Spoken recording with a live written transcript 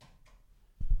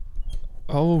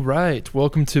All right,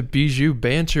 welcome to Bijou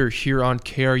Banter here on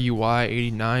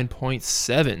KRUI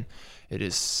 89.7. It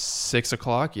is 6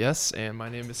 o'clock, yes, and my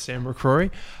name is Sam McCrory.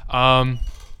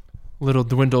 Little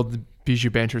dwindled Bijou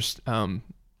Banter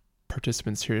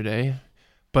participants here today,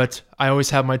 but I always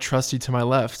have my trusty to my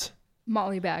left.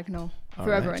 Molly Bagnall, All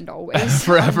forever right. and always.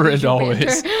 Forever and Bijou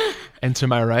always. Banter. And to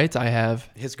my right, I have...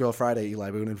 His Girl Friday,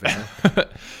 Eli Boone and Vanna.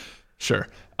 Sure.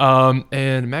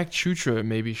 And Mac Chutra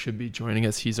maybe should be joining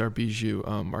us. He's our Bijou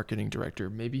marketing director.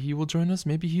 Maybe he will join us.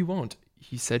 Maybe he won't.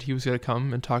 He said he was going to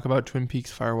come and talk about Twin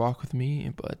Peaks Firewalk with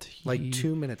me, but Like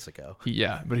 2 minutes ago. he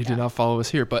did not follow us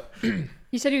here. But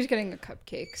He said he was getting a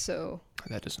cupcake, so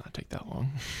that does not take that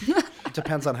long. It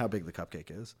depends on how big the cupcake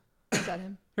is. is that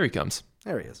him? Here he comes.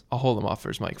 There he is. I'll hold him off for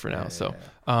his mic for now.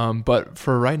 But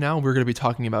for right now, we're going to be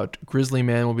talking about Grizzly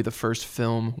Man. Will be the first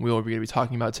film we will be going to be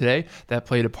talking about today. That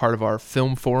played a part of our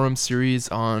Film Forum series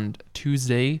on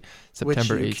Tuesday,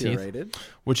 September Which you 18th, curated.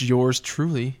 which yours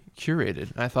truly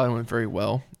curated. I thought it went very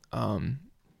well.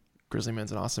 Grizzly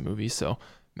Man's an awesome movie, so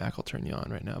Mac, I'll turn you on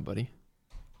right now, buddy.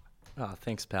 Oh,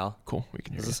 thanks, pal. Cool, we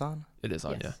can hear Is you. this on? It is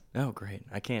on, Yes. yeah. Oh, great.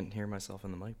 I can't hear myself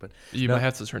in the mic, but... You No. might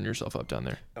have to turn yourself up down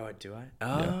there. Oh, do I?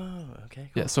 Oh, okay.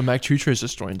 Cool. Yeah, so Mac Chutra has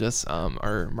just joined us,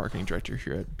 our marketing director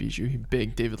here at Bijou. He's a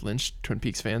big David Lynch Twin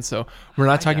Peaks fan, so we're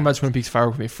not talking about Twin Peaks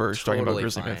Firework with me first, talking about Totally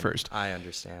Grizzly Man fine. first. I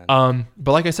understand.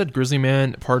 But like I said, Grizzly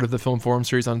Man, part of the Film Forum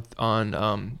series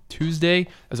on Tuesday,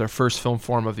 as our first film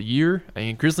forum of the year.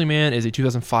 And Grizzly Man is a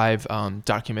 2005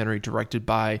 documentary directed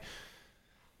by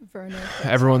Werner.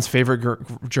 everyone's favorite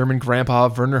German grandpa,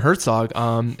 Werner Herzog.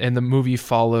 And the movie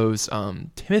follows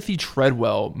Timothy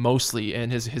Treadwell mostly,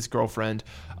 and his girlfriend,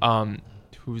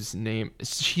 whose name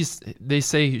they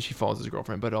say she follows his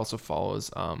girlfriend, but it also follows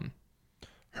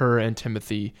her and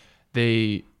Timothy.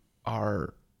 They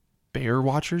are bear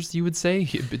watchers, you would say.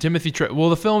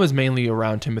 The film is mainly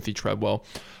around Timothy Treadwell.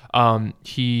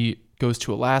 He goes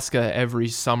to Alaska every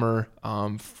summer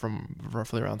from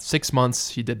roughly around 6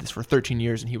 months. He did this for 13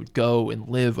 years, and he would go and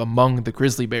live among the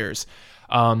grizzly bears.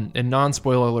 And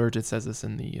non-spoiler alert, it says this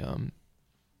in the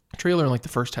trailer in like the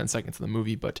first 10 seconds of the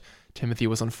movie, but Timothy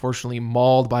was unfortunately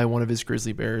mauled by one of his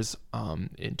grizzly bears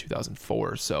in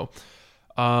 2004. So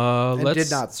And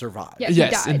did not survive. Yeah. He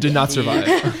yes, died. and did not survive.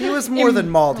 He was more than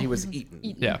mauled. He was eaten.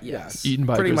 Yeah. Yes. Eaten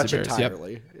by pretty grizzly much bears. Yep.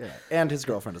 entirely. Yeah. And his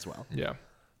girlfriend as well. Yeah.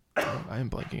 I am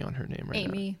blanking on her name right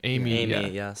Amy. now. Amy, Amy, yeah.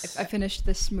 yes. I finished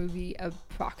this movie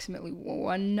approximately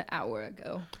 1 hour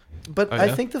ago. But Oh, I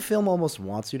yeah? think the film almost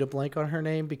wants you to blank on her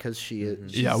name because she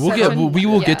is. Yeah, Such we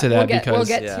will get to that we'll because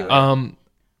get Yeah. to it.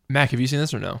 Mac, have you seen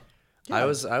this or no? I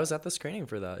was at the screening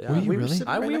for that. Yeah. Were you we were really? sitting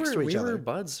right we next to each we other. were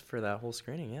buds for that whole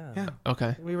screening. Yeah. Yeah.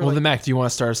 Okay. We were Well, like- then Mac, do you want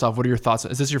to start us off? What are your thoughts?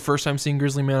 Is this your first time seeing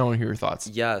Grizzly Man? I want to hear your thoughts.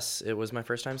 Yes, it was my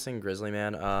first time seeing Grizzly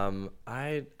Man. I'm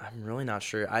really not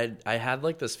sure. I had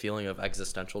like this feeling of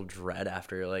existential dread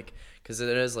after like, because it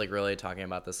is like really talking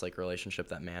about this like relationship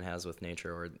that man has with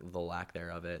nature or the lack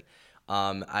thereof it.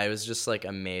 I was just like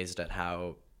amazed at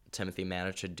how Timothy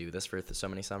managed to do this for so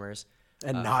many summers.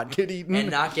 And not get eaten.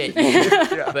 And not get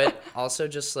eaten. But also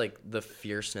just like the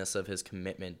fierceness of his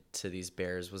commitment to these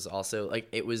bears was also like,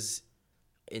 it was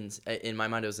in my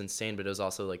mind it was insane, but it was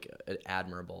also like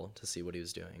admirable to see what he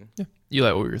was doing. Yeah.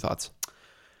 Eli, what were your thoughts?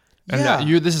 Yeah.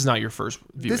 And this is not your first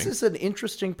viewing. This is an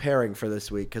interesting pairing for this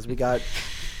week because we got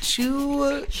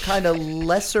two kind of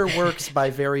lesser works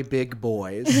by very big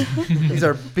boys. These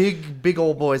are big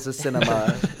old boys of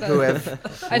cinema who have.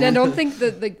 And I don't think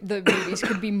the movies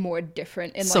could be more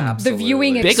different in Some like the Absolutely.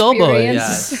 viewing Big old boys.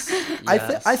 experience.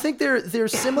 Yes. I think they're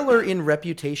similar in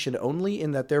reputation only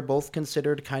in that they're both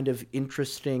considered kind of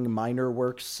interesting minor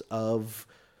works of.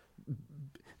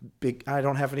 Big. I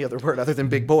don't have any other word other than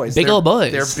big boys. Big They're- old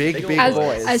boys. They're big As,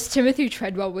 boys. as Timothy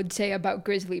Treadwell would say about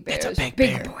grizzly bears, a big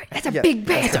bear. boy. That's a Yeah. big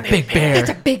bear. It's a big bear. It's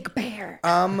a big bear.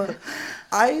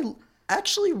 I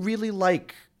actually really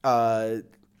like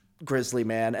Grizzly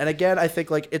Man, and again, I think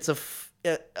like it's a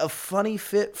funny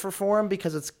fit for Forum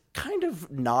because it's kind of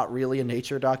not really a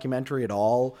nature documentary at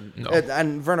all. No.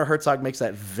 And Werner Herzog makes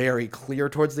that very clear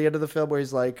towards the end of the film, where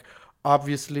he's like,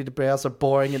 obviously the bears are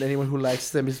boring and anyone who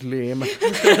likes them is lame.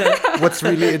 What's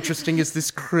really interesting is this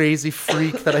crazy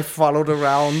freak that I followed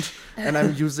around and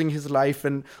I'm using his life.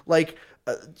 And like,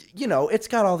 it's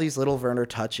got all these little Werner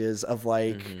touches of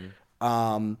like,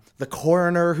 the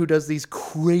coroner who does these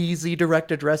crazy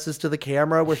direct addresses to the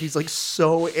camera where he's like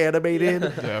so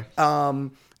animated. Yeah.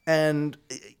 And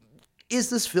is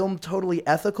this film totally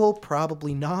ethical?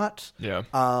 Probably not. Yeah.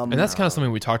 And that's kind of something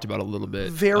we talked about a little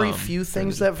bit. Very few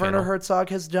things during that the Werner panel. Herzog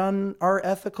has done are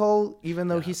ethical, even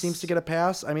though he seems to get a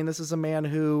pass. I mean, this is a man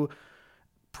who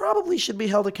probably should be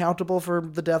held accountable for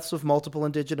the deaths of multiple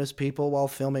indigenous people while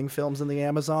filming films in the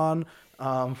Amazon,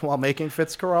 while making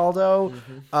Fitzcarraldo.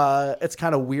 It's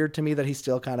kind of weird to me that he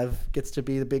still kind of gets to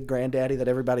be the big granddaddy that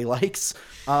everybody likes.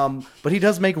 But he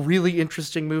does make really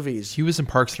interesting movies. He was in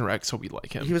Parks and Rec, so we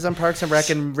like him. He was on Parks and Rec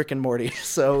and Rick and Morty,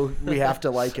 so we have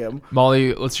to like him.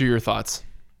 Molly, let's hear your thoughts.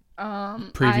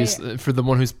 Previous For the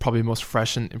one who's probably most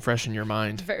fresh in your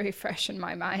mind. Very fresh in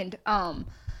my mind.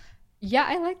 Yeah,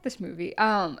 I like this movie.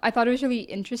 I thought it was really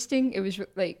interesting. It was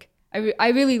like I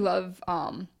really love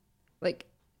like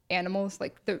animals.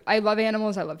 Like I love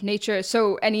animals. I love nature.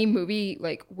 So any movie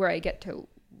like where I get to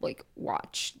like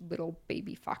watch little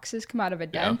baby foxes come out of a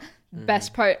den.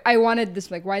 Best part, I wanted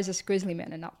this, like, why is this grizzly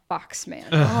man and not fox man?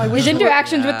 His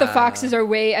interactions with the foxes are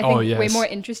way more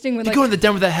interesting. When you go in the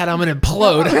den with that hat, I'm gonna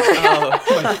implode.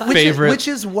 My favorite. Which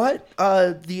is what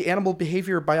the animal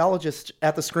behavior biologist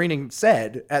at the screening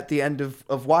said at the end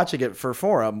of watching it for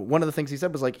Forum. One of the things he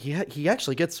said was like he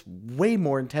actually gets way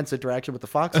more intense interaction with the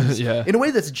foxes in a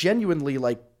way that's genuinely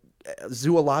like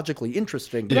zoologically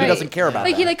interesting, but he doesn't care about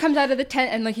like that. He like comes out of the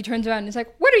tent and like he turns around and is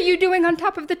like, "What are you doing on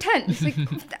top of the tent?" It's like,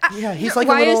 he's like,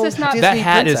 why a little is this not Disney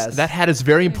that hat is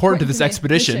very important to this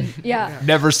expedition. Yeah.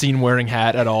 Never seen wearing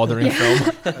hat at all during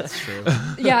film. That's true.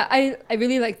 Yeah, I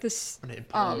really like this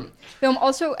film.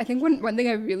 Also, I think one thing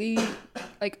I really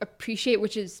like appreciate,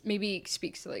 which is maybe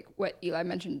speaks to like what Eli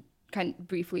mentioned kind of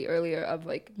briefly earlier of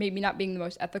like maybe not being the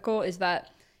most ethical, is that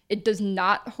it does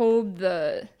not hold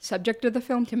the subject of the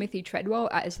film, Timothy Treadwell,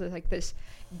 as like this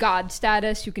god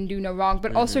status who can do no wrong,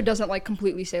 but also doesn't like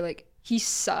completely say like he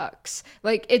sucks.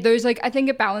 Like there's like, I think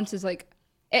it balances like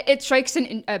it strikes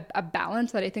a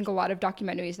balance that I think a lot of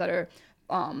documentaries that are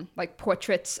like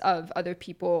portraits of other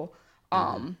people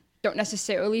don't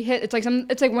necessarily hit. It's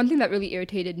like one thing that really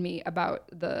irritated me about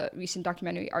the recent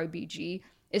documentary RBG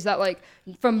is that like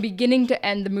from beginning to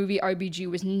end, the movie RBG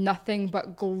was nothing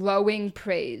but glowing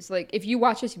praise. Like if you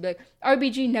watch this, you'd be like,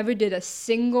 RBG never did a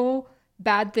single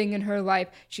bad thing in her life.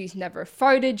 She's never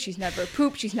farted. She's never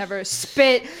pooped. She's never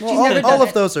spit. Well, all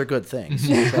of those are good things.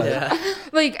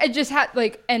 Like I just had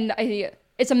like, and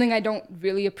it's something I don't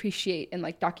really appreciate in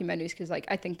like documentaries because like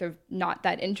I think they're not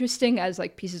that interesting as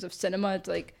like pieces of cinema. It's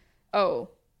like, oh,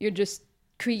 you're just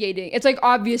creating, it's like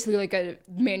obviously like a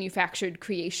manufactured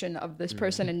creation of this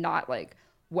person and not like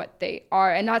what they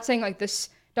are. And not saying like this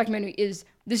documentary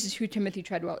this is who Timothy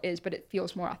Treadwell is, but it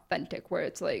feels more authentic where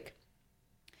it's like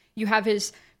you have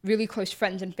his really close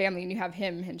friends and family and you have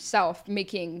himself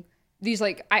making these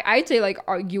like I'd say like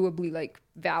arguably like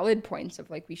valid points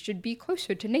of like we should be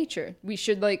closer to nature. We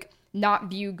should like not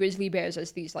view grizzly bears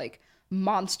as these like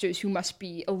monsters who must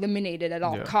be eliminated at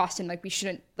all costs, and like we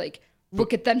shouldn't like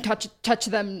look at them, touch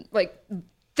them, like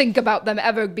think about them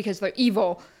ever because they're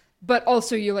evil. But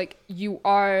also you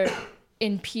are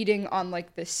impeding on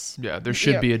like this. Yeah, there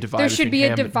should be a divide. There should be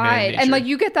a divide, and like nature.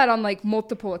 you get that on like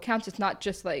multiple accounts. It's not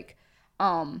just like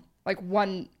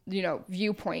one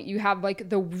viewpoint. You have like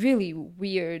the really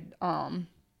weird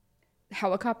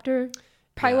helicopter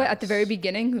pilot at the very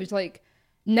beginning who's like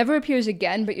never appears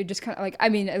again, but you're just kind of like, I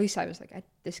mean, at least I was like,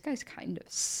 this guy's kind of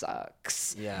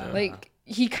sucks. Yeah. Like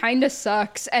he kind of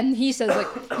sucks, and he says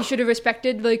like he should have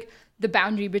respected like the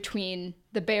boundary between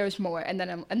the bears more, and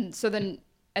then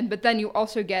but then you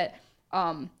also get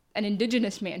an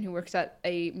indigenous man who works at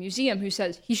a museum who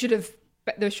says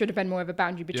there should have been more of a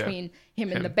boundary between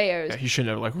him and the bears. Yeah, he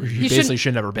shouldn't have he basically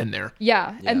should never been there.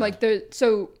 Yeah, and like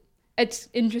so it's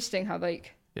interesting how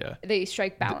like they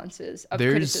strike balances of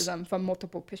There's criticism from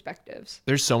multiple perspectives.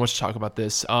 There's so much to talk about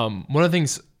this. One of the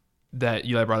things that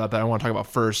Eli brought up that I want to talk about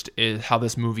first is how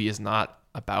this movie is not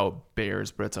about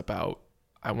bears, but it's about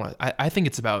I think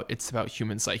it's about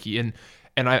human psyche. And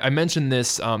I mentioned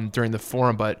this during the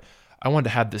forum, but I wanted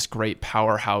to have this great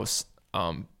powerhouse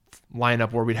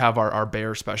lineup where we'd have our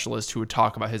bear specialist who would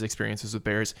talk about his experiences with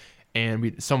bears. And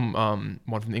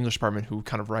one from the English department who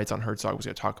kind of writes on Herzog was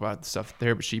going to talk about stuff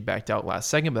there, but she backed out last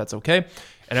second, but that's okay.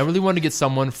 And I really wanted to get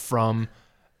someone from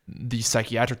the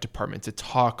psychiatric department to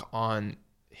talk on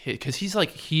because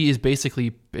he is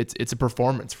basically it's a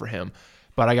performance for him.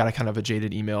 But I got a kind of a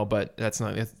jaded email, but that's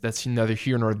neither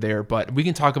here nor there. But we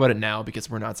can talk about it now because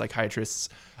we're not psychiatrists.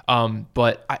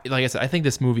 But like I said, I think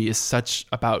this movie is such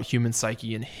about human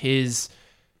psyche and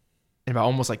about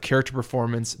almost like character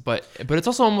performance, but it's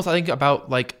also almost I think about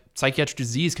like psychiatric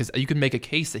disease because you can make a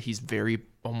case that he's very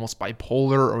almost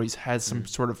bipolar or he has some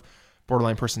sort of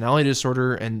borderline personality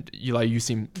disorder. And Eli, you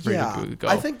seem ready to go.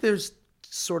 I think there's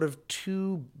sort of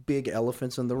two big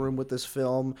elephants in the room with this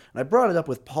film, and I brought it up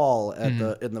with Paul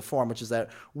at in the forum, which is that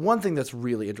one thing that's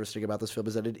really interesting about this film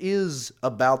is that it is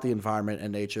about the environment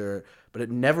and nature, but it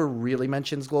never really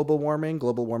mentions global warming.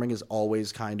 Global warming is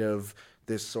always kind of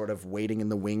this sort of waiting in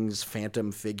the wings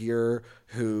phantom figure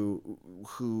who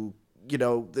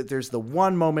there's the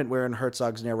one moment where in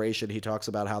Herzog's narration he talks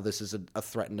about how this is a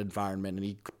threatened environment, and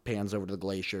he pans over to the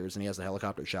glaciers and he has the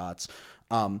helicopter shots.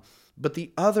 But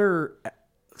the other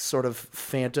sort of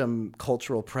phantom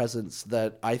cultural presence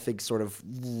that I think sort of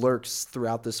lurks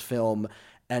throughout this film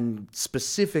and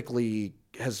specifically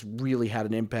has really had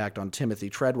an impact on Timothy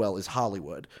Treadwell is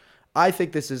Hollywood. I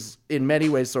think this is in many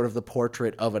ways sort of the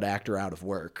portrait of an actor out of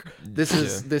work. This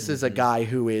is a guy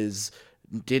who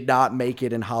did not make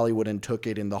it in Hollywood and took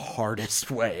it in the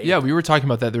hardest way. Yeah, we were talking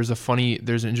about that. There's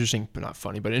an interesting, but not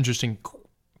funny, but interesting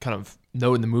kind of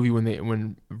note in the movie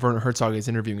when Werner Herzog is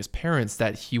interviewing his parents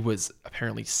that he was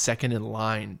apparently second in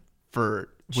line for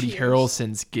Woody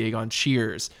Harrelson's gig on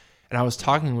Cheers. And I was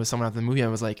talking with someone after the movie and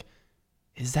I was like,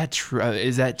 is that true?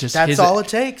 Is that just that's all it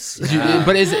takes?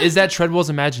 But is that Treadwell's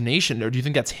imagination, or do you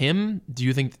think that's him? Do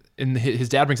you think? And his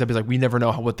dad brings up, he's like, we never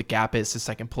know what the gap is to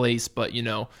second place, but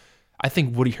I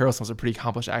think Woody Harrelson was a pretty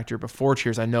accomplished actor before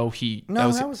Cheers. I know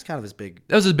that was kind of his big.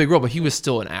 That was his big role, but he was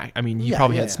still an act. I mean, he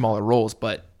probably had smaller roles,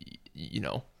 but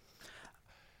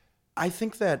I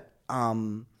think that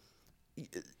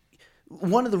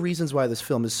one of the reasons why this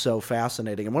film is so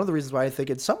fascinating, and one of the reasons why I think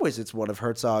in some ways it's one of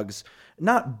Herzog's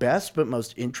not best but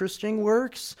most interesting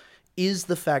works, is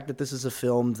the fact that this is a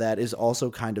film that is also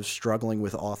kind of struggling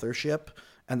with authorship.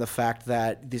 And the fact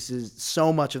that this is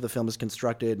so much of the film is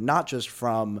constructed not just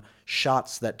from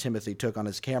shots that Timothy took on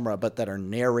his camera, but that are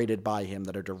narrated by him,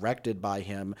 that are directed by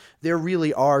him. There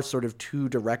really are sort of two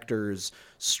directors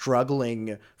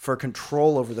struggling for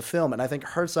control over the film. And I think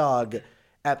Herzog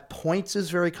at points is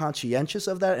very conscientious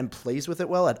of that and plays with it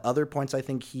well. At other points, I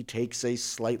think he takes a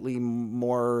slightly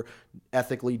more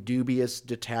ethically dubious,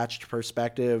 detached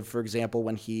perspective. For example,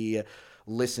 when he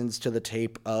listens to the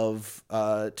tape of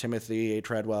Timothy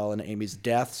Treadwell and Amy's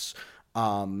deaths,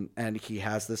 and he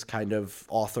has this kind of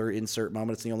author insert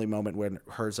moment. It's the only moment when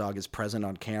Herzog is present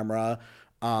on camera.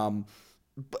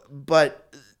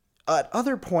 But at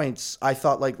other points, I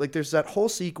thought like there's that whole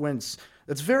sequence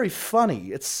that's very funny.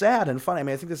 It's sad and funny. I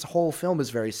mean, I think this whole film is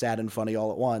very sad and funny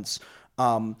all at once,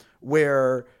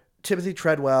 where Timothy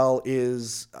Treadwell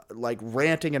is like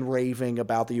ranting and raving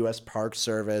about the U.S. Park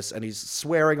Service, and he's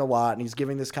swearing a lot, and he's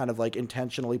giving this kind of like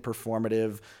intentionally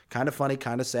performative, kind of funny,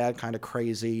 kind of sad, kind of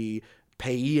crazy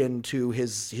pay into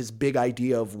his big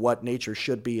idea of what nature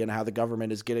should be and how the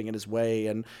government is getting in his way.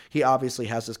 And he obviously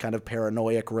has this kind of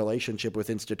paranoid relationship with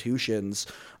institutions.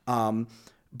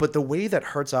 But the way that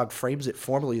Herzog frames it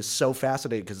formally is so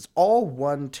fascinating because it's all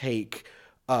one take.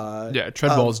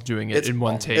 Treadwell's doing it in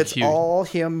one take. It's all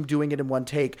him doing it in one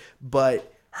take,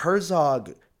 but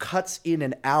Herzog cuts in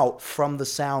and out from the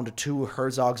sound to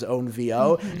Herzog's own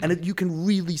VO, and you can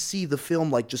really see the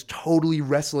film like just totally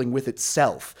wrestling with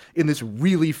itself in this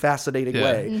really fascinating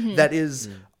way. That is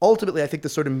ultimately, I think, the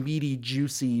sort of meaty,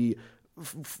 juicy,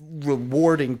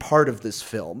 rewarding part of this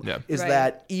film is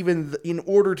that even in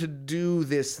order to do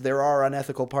this, there are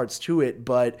unethical parts to it,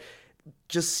 but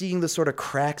just seeing the sort of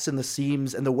cracks in the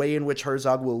seams and the way in which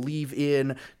Herzog will leave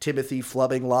in Timothy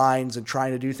flubbing lines and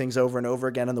trying to do things over and over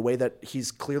again, and the way that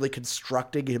he's clearly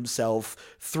constructing himself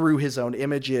through his own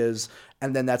images,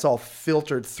 and then that's all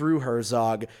filtered through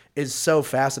Herzog, is so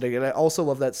fascinating. And I also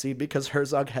love that scene because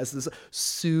Herzog has this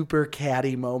super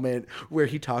catty moment where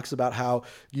he talks about how,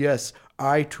 yes,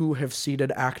 I too have seen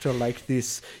an actor like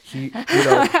this.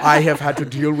 I have had to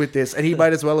deal with this, and he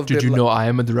might as well have. Did you know I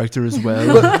am a director as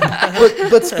well?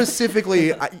 but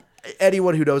specifically,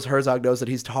 anyone who knows Herzog knows that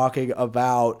he's talking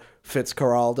about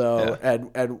Fitzcarraldo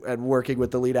and working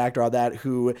with the lead actor on that,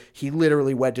 who he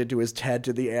literally went into his tent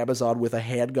in the Amazon with a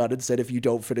handgun and said, if you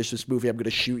don't finish this movie, I'm going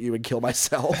to shoot you and kill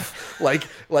myself.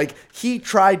 like he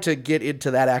tried to get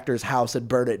into that actor's house and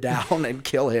burn it down and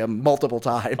kill him multiple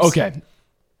times. Okay.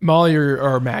 Molly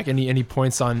or Mac, any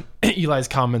points on Eli's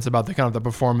comments about the kind of the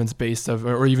performance based of,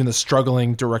 or even the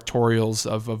struggling directorials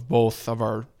of both of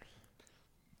our.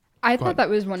 I thought that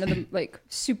was one of the like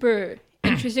super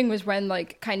interesting was when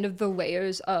like kind of the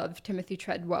layers of Timothy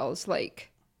Treadwell's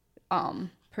like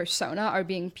persona are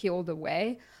being peeled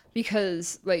away,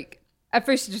 because like at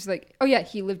first it's just like, oh yeah,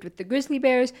 he lived with the grizzly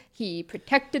bears, he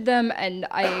protected them, and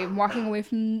I'm walking away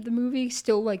from the movie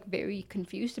still like very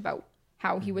confused about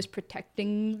how he was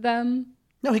protecting them.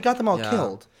 No, he got them all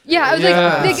killed. Yeah, I was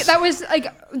like that was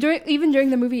like during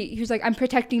the movie, he was like, I'm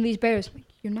protecting these bears. I'm like,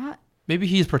 you're not. maybe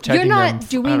he's protecting you're them. not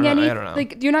doing I anything don't know.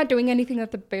 like you're not doing anything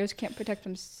that the bears can't protect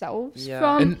themselves Yeah.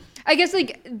 from. And- I guess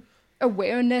like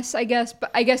awareness, I guess, but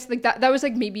I guess like that was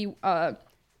like maybe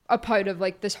a part of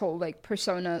like this whole like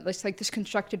persona, like this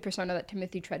constructed persona that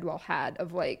Timothy Treadwell had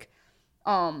of like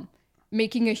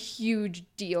making a huge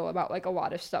deal about like a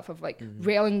lot of stuff of like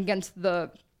railing against the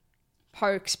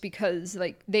parks because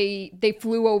like they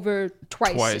flew over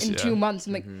twice in yeah. 2 months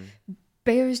and like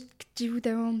bears do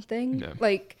their own thing. Yeah.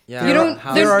 Like Yeah. you don't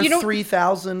How- There there's- are you don't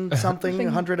 3,000 something, Thing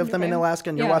 100 of them in in Alaska,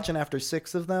 and you're yeah. watching after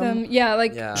 6 of them. yeah,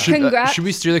 like Yeah. congrats. Should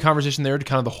we steer the conversation there to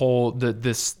kind of the whole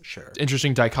this Sure.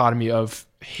 interesting dichotomy of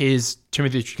his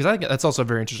Timothy, because I think that's also a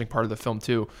very interesting part of the film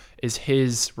too, is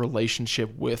his relationship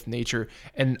with nature.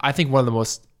 And I think one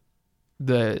of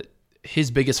his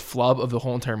biggest flub of the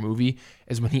whole entire movie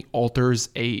is when he alters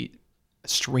a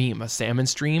salmon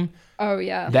stream. Oh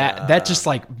yeah. That just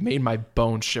like made my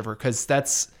bones shiver, because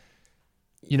that's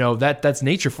that's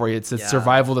nature for you. It's Yeah.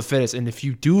 survival of the fittest, and if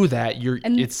you do that,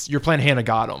 you're playing hand of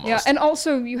God almost. Yeah, and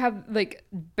also you have like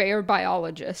bear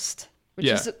biologist, which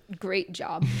Yeah. is a great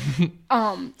job.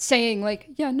 Saying like,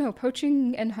 yeah, no,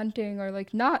 poaching and hunting are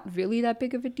like not really that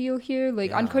big of a deal here.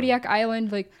 Like on Kodiak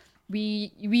Island, like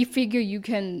we figure you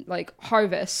can like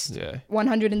harvest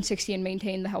 160 and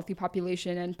maintain the healthy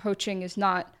population, and poaching is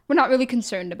not, we're not really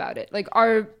concerned about it. Like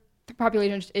our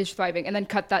population is thriving, and then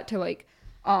cut that to like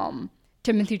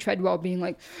Timothy Treadwell being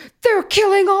like, they're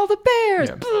killing all the bears.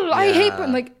 Yeah. Ugh, I hate Yeah.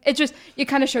 them. Like it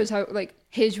kind of shows how like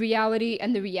his reality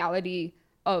and the reality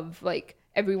of like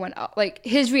everyone else, like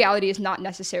his reality is not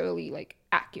necessarily like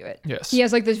accurate. Yes. He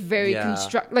has like this very Yeah.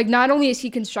 like not only is he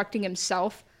constructing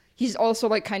himself, he's also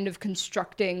like kind of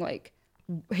constructing like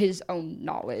his own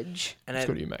knowledge. And Let's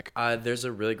go to you, Mac. There's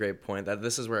a really great point that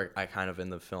this is where I kind of in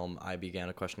the film I began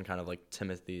to question kind of like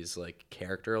Timothy's like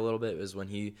character a little bit, is when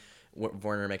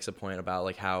Werner makes a point about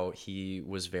like how he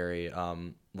was very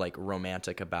like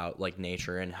romantic about like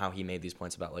nature, and how he made these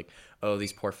points about like, oh,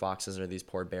 these poor foxes or these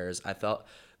poor bears. I felt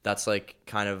that's like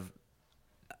kind of,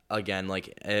 again, like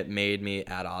it made me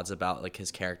at odds about like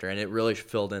his character, and it really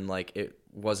filled in like it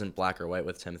wasn't black or white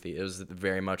with Timothy. It was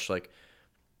very much like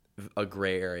a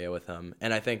gray area with him.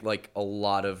 And I think like a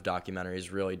lot of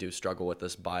documentaries really do struggle with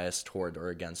this bias toward or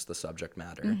against the subject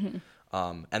matter.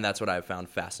 And that's what I've found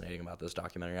fascinating about this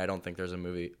documentary. I don't think there's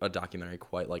a documentary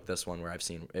quite like this one where I've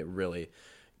seen it really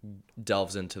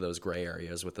delves into those gray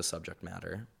areas with the subject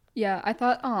matter. Yeah, I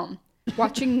thought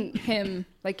watching him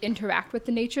like interact with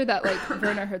the nature, that like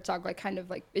Werner Herzog like kind of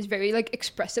like is very like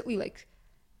expressively like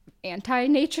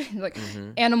anti-nature. Like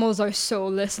animals are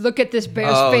soulless. Look at this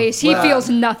bear's face. He well- feels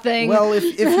nothing. Well, if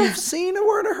you've seen a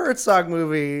Werner Herzog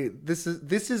movie, this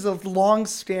is a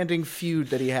long-standing feud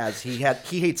that he has. He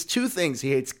hates two things.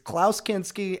 He hates Klaus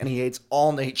Kinski and he hates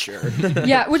all nature.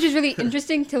 Yeah, which is really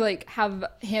interesting to like have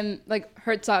him like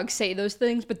Herzog say those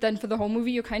things, but then for the whole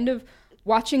movie you're kind of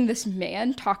watching this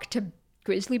man talk to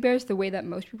grizzly bears the way that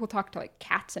most people talk to like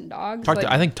cats and dogs. Talk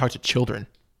like, to children.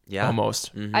 Yeah.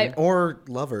 Almost. Or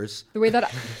lovers. the way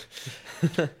that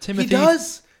Timothy.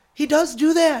 He does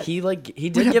do that. He What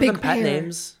did a give big them pet bear.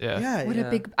 names. Yeah. what Yeah.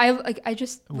 a big I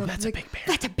just love, that's a like, big bear.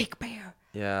 That's a big bear.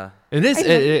 Yeah. It is. I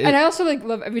love- and I also like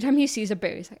love every time he sees a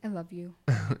bear, he's like, I love you.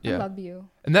 Yeah. I love you.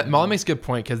 And that Molly makes a good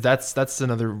point, because that's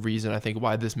another reason I think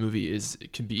why this movie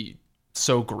can be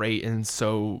so great and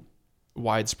so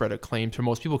widespread acclaim to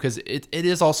most people, because it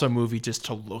is also a movie just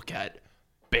to look at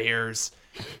bears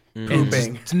and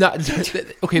Pooping. just not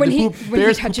okay. When the he- poop, when he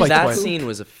bears touches poop like That what? scene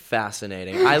was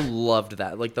fascinating. I loved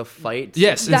that. Like the fight.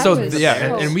 Yes, and That so was yeah,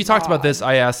 so and we talked about odd. this.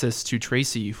 I asked this to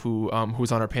Tracy, who's on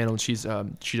our panel, and she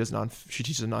teaches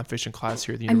a nonfiction class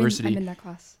here at the university. I'm in that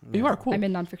class. You are cool. I'm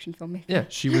in nonfiction filmmaking. Yeah,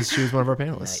 she was one of our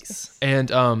panelists. Nice.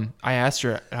 And I asked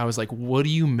her, and I was like, "What do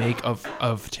you make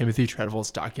of Timothy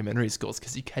Treadwell's documentary skills?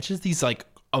 Because he catches these like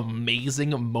amazing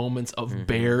moments of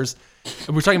bears,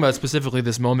 and we're talking about specifically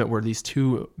this moment where these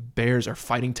two bears are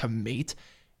fighting to mate,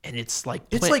 and it's like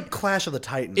It's like Clash of the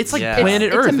Titans. it's like Yeah. Planet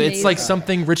It's Earth. It's like amazing.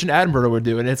 something Richard Attenborough would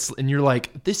do, and you're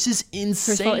like, this is insane.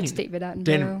 First of all, it's David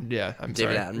Attenborough. Yeah, I'm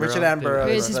David sorry. Attenborough. Richard Attenborough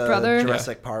Is is his the brother?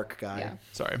 Jurassic Park guy. Yeah.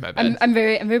 Sorry, my bad. I'm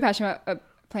very passionate about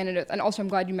Planet Earth, and also I'm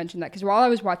glad you mentioned that, because while I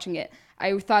was watching it,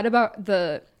 I thought about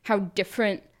how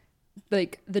different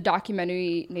like the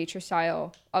documentary nature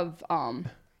style of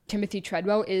Timothy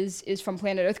Treadwell is from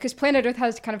Planet Earth, because Planet Earth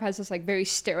has this like very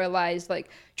sterilized, like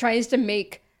tries to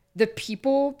make the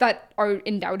people that are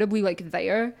undoubtedly like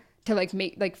there to like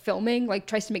make like filming, like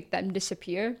tries to make them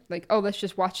disappear, like, oh, let's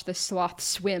just watch the sloth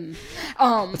swim.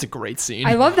 That's a great scene.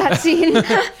 I love that scene.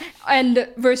 And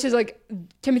versus like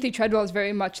Timothy Treadwell is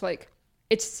very much like,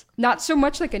 it's not so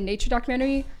much like a nature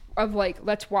documentary, of like,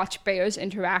 let's watch bears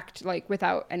interact like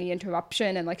without any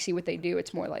interruption and like see what they do.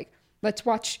 It's more like, let's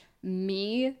watch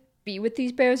me be with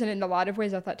these bears. And in a lot of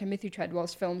ways, I thought Timothy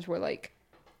Treadwell's films were like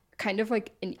kind of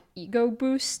like an ego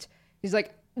boost. He's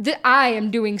like, I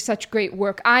am doing such great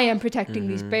work. I am protecting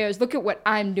these bears. Look at what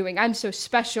I'm doing. I'm so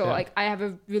special. Yeah. Like, I have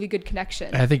a really good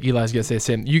connection. I think Eli's gonna say the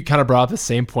same. You kind of brought up the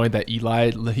same point that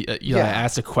Eli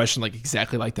asked a question like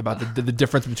exactly like about the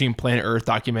difference between Planet Earth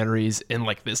documentaries and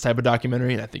like this type of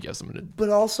documentary, and I think you have something to. But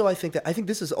also, I think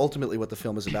this is ultimately what the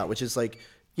film is about, which is like,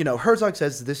 you know, Herzog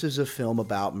says this is a film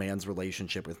about man's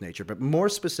relationship with nature, but more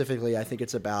specifically, I think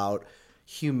it's about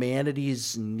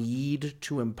humanity's need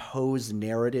to impose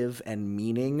narrative and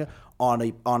meaning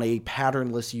on a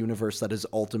patternless universe that is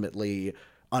ultimately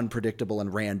unpredictable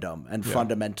and random and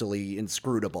fundamentally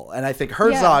inscrutable. And I think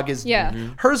Herzog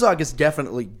is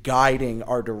definitely guiding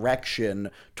our direction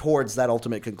towards that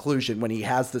ultimate conclusion when he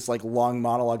has this like long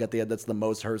monologue at the end that's the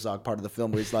most Herzog part of the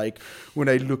film, where he's like, when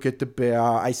I look at the bear,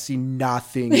 I see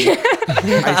nothing.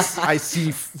 I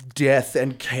see death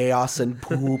and chaos and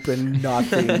poop and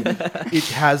nothing. It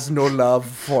has no love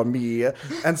for me.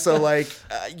 And so like,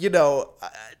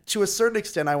 to a certain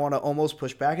extent, I want to almost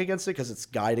push back against it because it's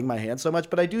guiding my hand so much.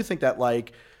 But I do think that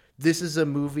like this is a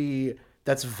movie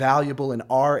that's valuable in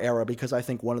our era because I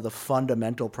think one of the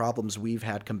fundamental problems we've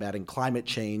had combating climate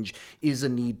change is a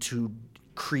need to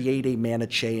create a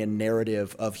Manichaean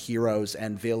narrative of heroes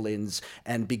and villains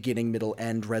and beginning, middle,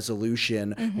 end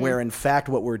resolution, where in fact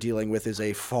what we're dealing with is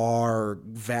a far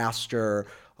vaster,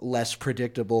 less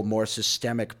predictable, more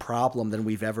systemic problem than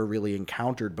we've ever really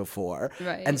encountered before.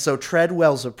 Right. And so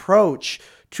Treadwell's approach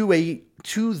to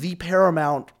the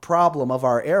paramount problem of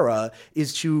our era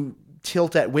is to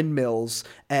tilt at windmills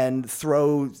and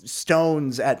throw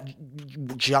stones at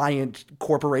giant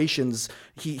corporations.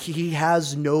 He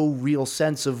has no real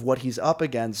sense of what he's up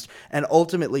against, and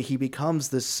ultimately he becomes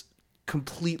this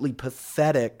completely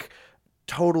pathetic,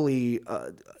 totally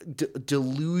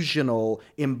delusional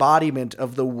embodiment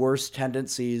of the worst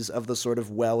tendencies of the sort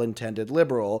of well-intended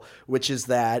liberal, which is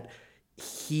that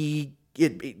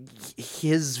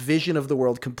his vision of the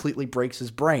world completely breaks his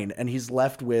brain, and he's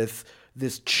left with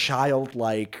this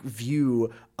childlike view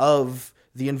of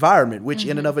the environment, which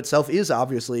in and of itself is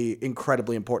obviously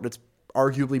incredibly important. It's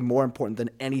arguably more important than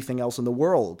anything else in the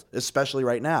world, especially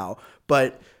right now.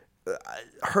 But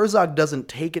Herzog doesn't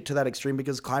take it to that extreme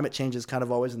because climate change is kind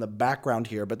of always in the background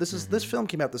here. But this film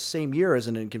came out the same year as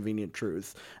An Inconvenient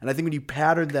Truth. And I think when you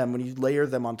pattern them, when you layer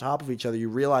them on top of each other, you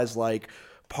realize like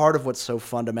part of what's so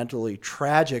fundamentally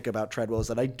tragic about Treadwell is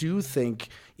that I do think,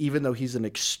 even though he's an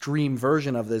extreme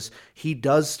version of this, he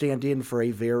does stand in for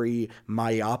a very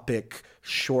myopic,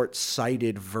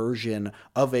 short-sighted version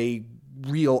of a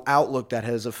real outlook that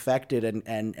has affected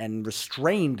and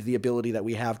restrained the ability that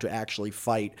we have to actually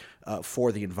fight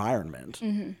for the environment.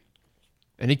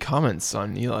 Any comments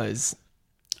on Eli's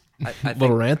I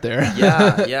little rant there?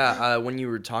 Yeah. When you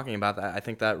were talking about that, I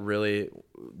think that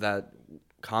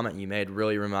comment you made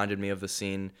really reminded me of the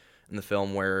scene in the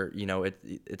film where, you know,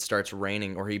 it starts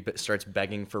raining, or he starts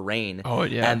begging for rain. Oh,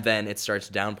 yeah. And then it starts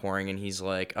downpouring, and he's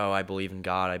like, oh, I believe in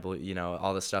God. I believe, you know,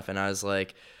 all this stuff. And I was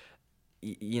like,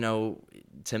 you know,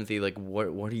 Timothy, like, what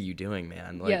are you doing,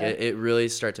 man? Like, it really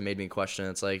started to make me question.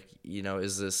 It's like, you know,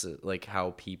 is this like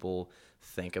how people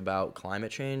think about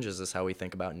climate change? Is this how we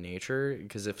think about nature?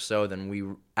 Because if so, then we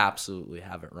absolutely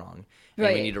have it wrong. And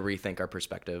we need to rethink our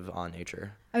perspective on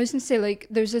nature. I was gonna say, like,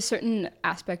 there's a certain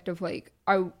aspect of like,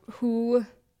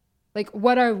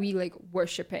 what are we like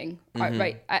worshiping?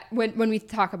 Right? When we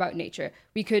talk about nature,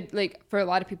 we could, like, for a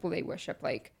lot of people, they worship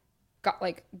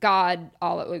God,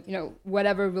 all, you know,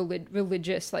 whatever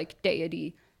religious like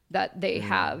deity that they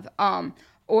have.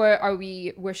 Or are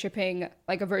we worshiping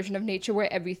like a version of nature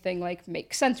where everything like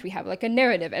makes sense? We have like a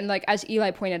narrative, and like as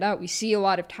Eli pointed out, we see a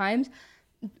lot of times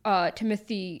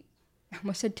Timothy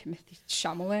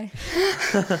Chalamet,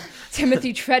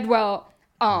 Timothy Treadwell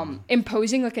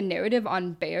imposing like a narrative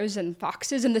on bears and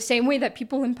foxes in the same way that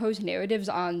people impose narratives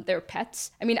on their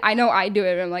pets. I mean, I know I do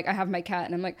it. I'm like, I have my cat,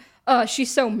 and I'm like,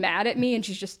 she's so mad at me, and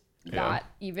she's just not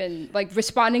even like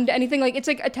responding to anything. Like, it's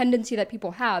like a tendency that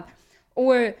people have.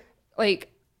 Or like,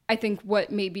 I think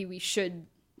what maybe we should,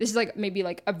 this is like maybe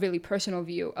like a really personal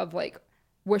view of like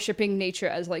worshiping nature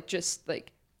as like just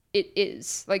like it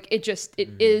is, like it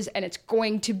is, and it's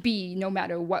going to be no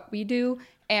matter what we do.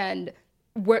 And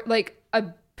we're like, a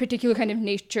particular kind of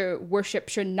nature worship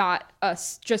should not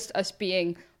just us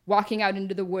being walking out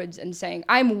into the woods and saying,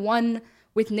 I'm one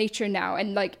with nature now,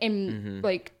 and like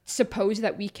like suppose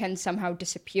that we can somehow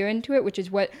disappear into it, which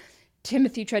is what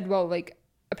Timothy Treadwell like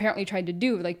apparently tried to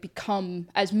do, like become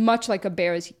as much like a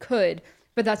bear as he could,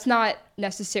 but that's not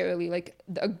necessarily like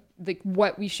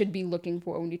what we should be looking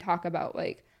for when we talk about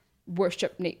like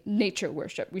worship, nature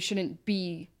worship. We shouldn't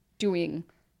be doing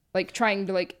like trying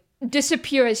to like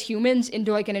disappear as humans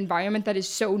into like an environment that is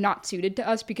so not suited to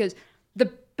us, because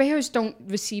the bears don't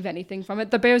receive anything from it.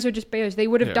 The bears are just bears. They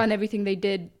would have done everything they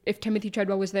did if Timothy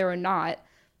Treadwell was there or not.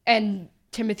 And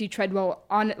Timothy Treadwell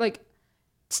on like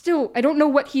still, I don't know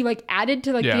what he like added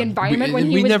to like the environment when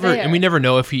he was there. And we never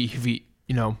know if he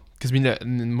you know, because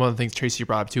and one of the things Tracy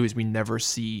brought up too is we never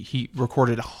see, he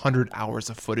recorded 100 hours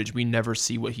of footage. We never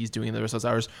see what he's doing in the rest of those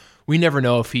hours. We never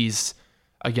know if he's,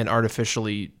 again,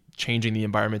 artificially changing the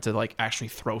environment to like actually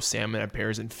throw salmon at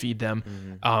bears and feed them.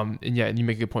 And yeah, and you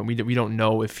make a good point. We don't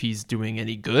know if he's doing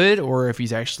any good or if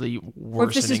he's actually worsening or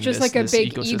if this is just like a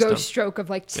big ecosystem. ego stroke of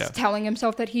like telling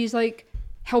himself that he's like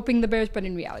helping the bears, but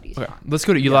in reality he's not. Let's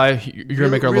go to Eli. You're gonna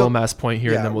make our little mass point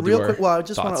here, and then we'll do our quick. Well, I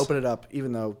just want thoughts. to open it up,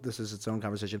 even though this is its own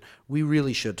conversation. We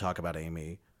really should talk about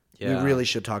Amy. Yeah. We really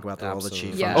should talk about the role that she.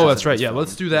 Yeah. Oh, that's right. Yeah,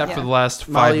 let's do that for the last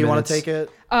 5 Molly, minutes. you want to take it?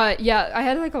 Yeah, I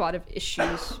had like a lot of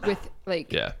issues with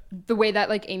like the way that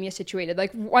like Amy is situated.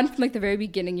 Like one from like the very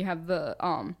beginning, you have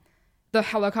the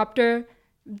helicopter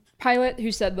pilot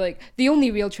who said like the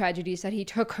only real tragedy is that he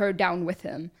took her down with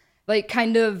him. Like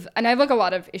kind of, and I have like a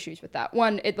lot of issues with that.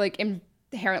 One, it like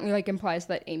inherently like implies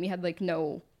that Amy had like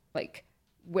no like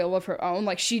will of her own,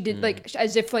 like she did like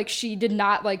as if like she did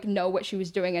not like know what she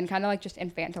was doing, and kind of like just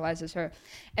infantilizes her.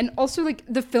 And also like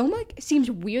the film like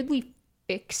seems weirdly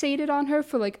fixated on her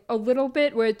for like a little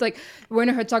bit, where it's like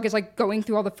Werner Herzog is like going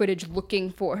through all the footage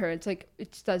looking for her. It's like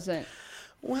it just doesn't.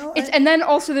 Well, and then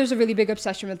also there's a really big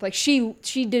obsession with like she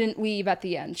didn't leave at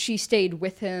the end. She stayed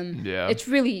with him. Yeah, it's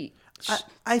really.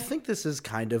 I think this is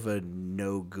kind of a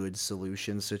no good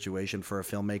solution situation for a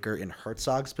filmmaker in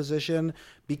Herzog's position,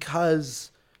 because,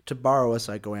 to borrow a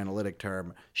psychoanalytic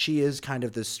term, she is kind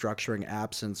of this structuring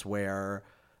absence where,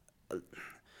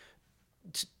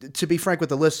 to be frank with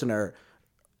the listener,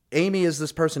 Amy is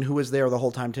this person who was there the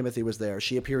whole time Timothy was there.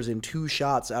 She appears in 2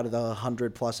 shots out of the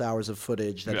 100+ hours of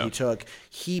footage that he took.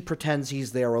 He pretends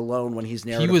he's there alone when he's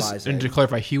narrativizing. And to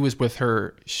clarify, he was with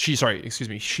her. She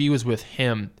was with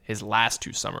him his last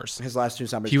 2 summers.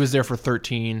 He was there for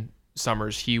 13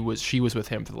 summers. She was with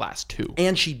him for the last 2.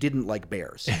 And she didn't like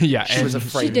bears. Yeah, she was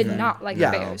afraid. She of did them. not like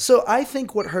bears. So I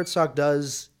think what Herzog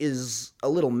does is a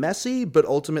little messy, but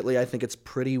ultimately I think it's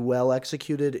pretty well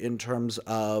executed in terms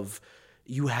of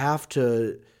you have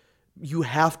to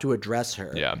address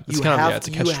her. Yeah, it's a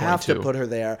catch-22. You have to put her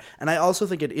there. And I also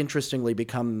think it interestingly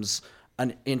becomes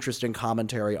an interesting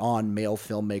commentary on male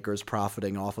filmmakers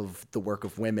profiting off of the work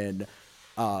of women,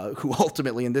 who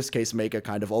ultimately, in this case, make a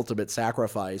kind of ultimate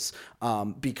sacrifice,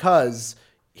 because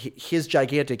his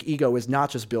gigantic ego is not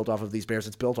just built off of these bears,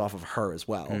 it's built off of her as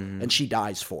well. And she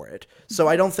dies for it. So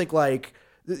I don't think like...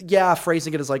 Yeah,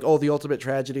 phrasing it as like, oh, the ultimate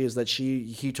tragedy is that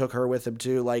he took her with him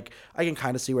too. Like, I can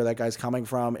kind of see where that guy's coming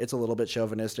from. It's a little bit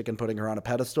chauvinistic and putting her on a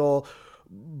pedestal.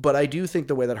 But I do think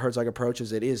the way that Herzog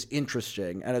approaches it is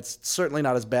interesting, and it's certainly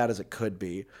not as bad as it could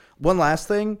be. One last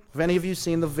thing. Have any of you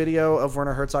seen the video of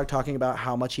Werner Herzog talking about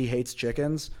how much he hates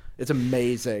chickens? It's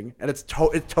amazing, and it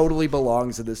totally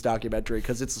belongs in this documentary,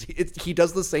 because he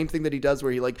does the same thing that he does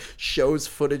where he like shows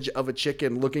footage of a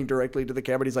chicken looking directly into the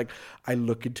camera. And he's like, I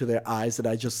look into their eyes and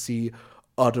I just see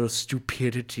utter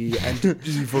stupidity and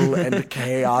evil and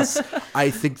chaos.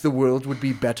 I think the world would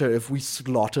be better if we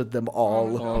slaughtered them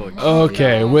all.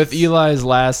 Okay, with Eli's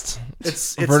last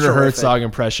it's Werner terrific. Herzog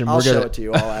impression, I'll show it to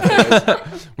you all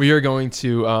afterwards. We are going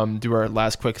to do our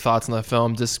last quick thoughts on the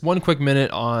film. Just one quick minute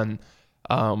on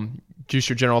just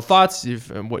your general thoughts,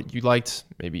 what you liked,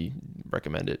 maybe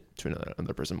recommend it to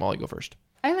another person. Molly, go first.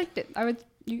 I liked it.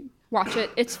 You watch it.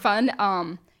 It's fun.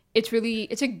 It's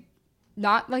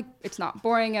not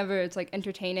boring ever. It's like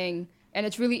entertaining, and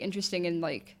it's really interesting in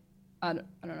like I don't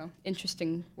know,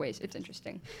 interesting ways. It's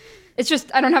interesting. It's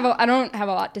just I don't have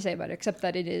a lot to say about it except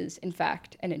that it is in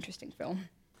fact an interesting film.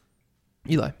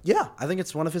 Eli. Yeah, I think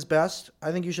it's one of his best.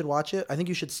 I think you should watch it. I think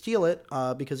you should steal it,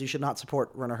 because you should not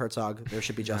support Werner Herzog. There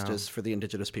should be justice for the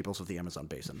indigenous peoples of the Amazon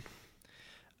basin.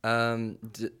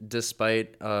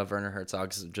 Despite Werner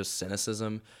Herzog's just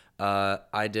cynicism,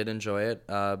 I did enjoy it,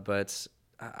 but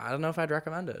I don't know if I'd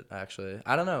recommend it, actually.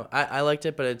 I don't know. I liked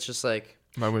it, but it's just like...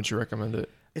 Why wouldn't you recommend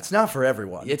it? It's not for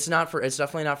everyone. It's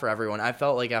definitely not for everyone. I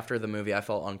felt like after the movie, I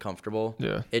felt uncomfortable.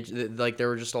 Yeah. Like there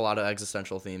were just a lot of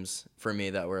existential themes for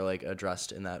me that were like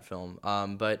addressed in that film.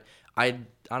 But I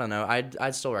don't know.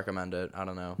 I'd still recommend it. I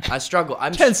don't know. I struggle.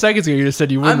 10 seconds ago, you just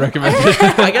said you wouldn't recommend it.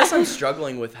 I guess I'm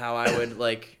struggling with how I would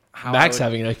like how Max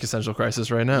having an existential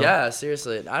crisis right now. Yeah,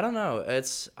 seriously. I don't know.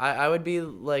 I would be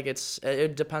like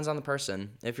it depends on the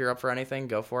person. If you're up for anything,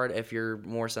 go for it. If you're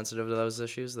more sensitive to those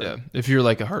issues, then Yeah. If you're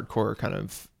like a hardcore kind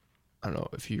of, I don't know,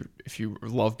 if you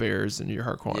love bears and you're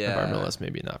hardcore environmentalist,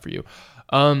 maybe not for you.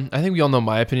 I think we all know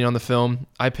my opinion on the film.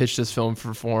 I pitched this film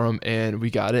for Forum and we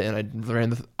got it,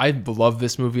 and I love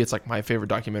this movie. It's like my favorite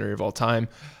documentary of all time.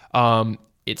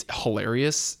 It's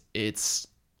hilarious. It's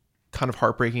kind of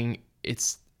heartbreaking.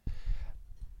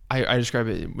 I describe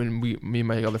it when me and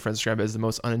my other friends describe it as the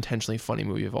most unintentionally funny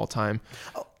movie of all time.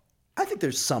 Oh, I think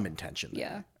there's some intention.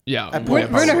 Yeah. Yeah.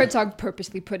 Werner Herzog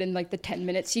purposely put in like the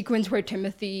 10-minute sequence where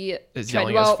Timothy is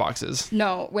yelling at foxes.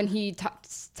 No, when he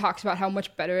talks about how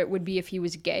much better it would be if he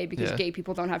was gay because gay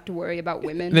people don't have to worry about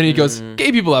women. And then he goes,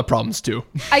 gay people have problems too.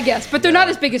 I guess, but they're not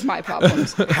as big as my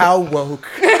problems. How woke.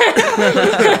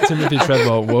 Timothy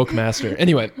Treadwell, woke master.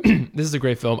 Anyway, this is a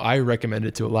great film. I recommend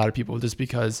it to a lot of people just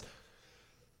because,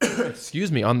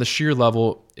 excuse me, on the sheer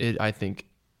level, I think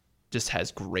just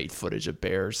has great footage of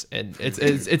bears, and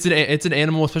it's an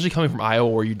animal, especially coming from Iowa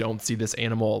where you don't see this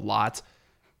animal a lot,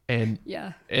 and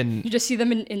you just see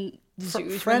them in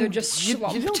zoos where they're just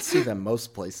swamped. You don't see them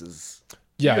most places.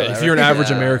 Yeah, if you're an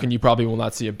average American, you probably will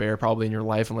not see a bear probably in your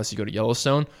life unless you go to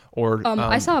Yellowstone or.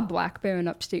 I saw a black bear in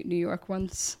upstate New York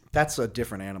once. That's a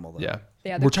different animal, though.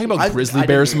 Yeah, we're talking about grizzly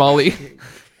bears, Molly.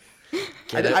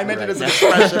 I meant it as an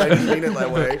expression. I didn't mean it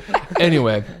that way.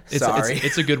 Anyway, Sorry.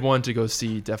 It's a good one to go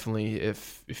see. Definitely,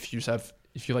 if you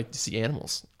like to see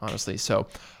animals, honestly. So,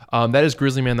 that is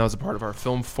Grizzly Man. That was a part of our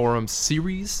Film Forum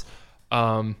series.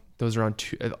 Those are on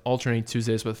alternating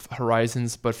Tuesdays with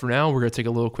Horizons. But for now, we're gonna take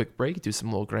a little quick break, do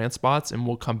some little grant spots, and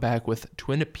we'll come back with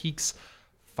Twin Peaks: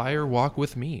 Fire Walk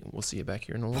with Me. We'll see you back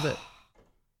here in a little bit.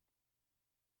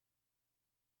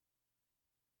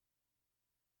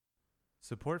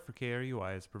 Support for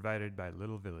KRUI is provided by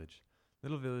Little Village.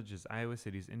 Little Village is Iowa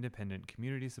City's independent,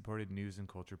 community-supported news and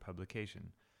culture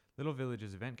publication. Little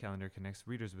Village's event calendar connects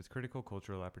readers with critical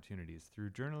cultural opportunities.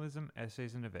 Through journalism,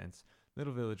 essays, and events,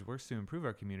 Little Village works to improve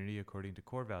our community according to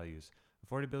core values: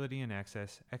 affordability and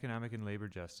access, economic and labor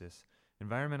justice,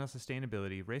 environmental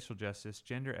sustainability, racial justice,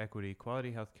 gender equity,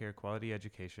 quality healthcare, quality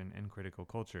education, and critical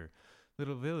culture.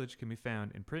 Little Village can be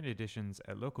found in print editions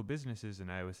at local businesses in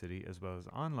Iowa City as well as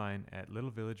online at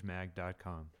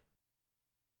littlevillagemag.com.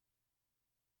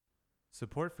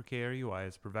 Support for KRUI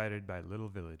is provided by Little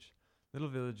Village. Little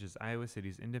Village is Iowa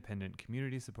City's independent,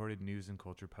 community-supported news and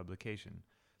culture publication.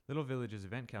 Little Village's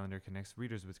event calendar connects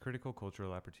readers with critical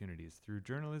cultural opportunities. Through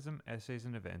journalism, essays,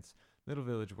 and events, Little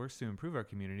Village works to improve our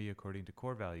community according to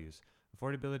core values: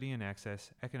 affordability and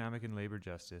access, economic and labor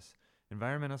justice,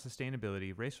 environmental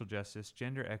sustainability, racial justice,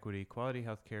 gender equity, quality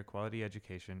healthcare, quality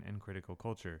education, and critical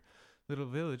culture. Little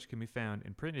Village can be found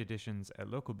in print editions at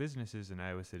local businesses in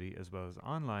Iowa City as well as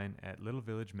online at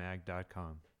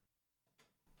littlevillagemag.com.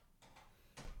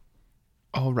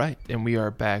 All right, and we are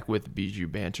back with Bijou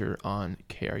Banter on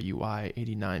KRUI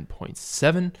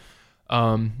 89.7.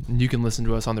 You can listen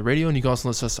to us on the radio, and you can also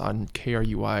listen to us on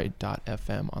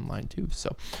krui.fm online too.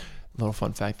 So, a little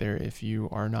fun fact there if you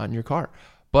are not in your car.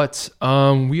 But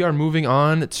we are moving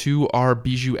on to our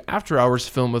Bijou After Hours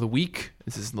film of the week.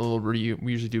 This is a little we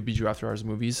usually do Bijou After Hours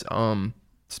movies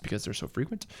just because they're so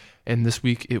frequent. And this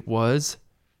week it was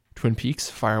Twin Peaks: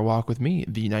 Fire Walk with Me,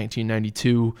 the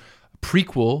 1992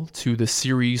 prequel to the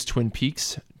series Twin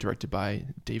Peaks, directed by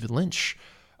David Lynch.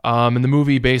 And the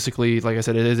movie basically, like I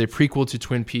said, it is a prequel to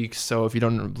Twin Peaks. So if you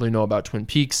don't really know about Twin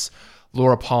Peaks,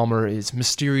 Laura Palmer is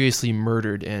mysteriously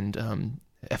murdered, and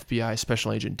FBI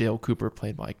Special Agent Dale Cooper,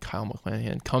 played by Kyle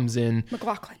MacLachlan, comes in.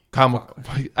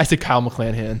 I said Kyle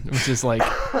MacLachlan, which is like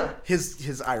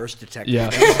his Irish detective. Yeah,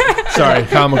 sorry,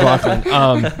 Kyle MacLachlan,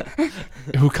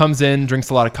 who comes in, drinks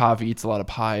a lot of coffee, eats a lot of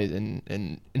pie,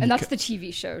 and that's the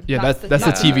TV show. Yeah, that's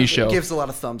the TV show. Gives a lot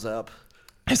of thumbs up.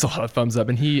 It's a lot of thumbs up,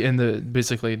 and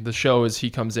basically the show is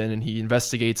he comes in and he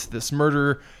investigates this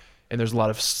murder, and there's a lot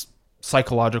of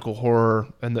psychological horror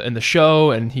in the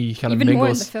show, and he kind of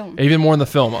mingles even more in the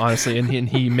film, honestly, and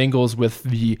he mingles with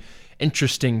the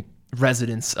interesting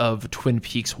residents of Twin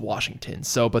Peaks, Washington.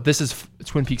 So, but this is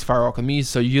Twin Peaks: Fire Walk with Me,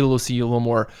 so you'll see a little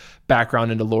more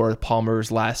background into Laura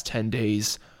Palmer's last 10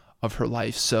 days of her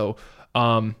life. So,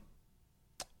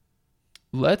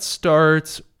 let's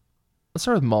start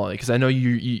with Molly, because I know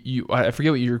you I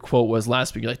forget what your quote was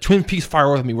last week. You're like, Twin Peaks: Fire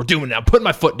Walk with Me, we're doing it now. Put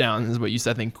my foot down is what you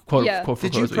said. I think quote for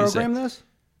Did you program this?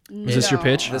 Was this your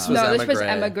pitch? This was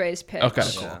Emma Gray's pitch. Okay,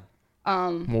 cool. Yeah.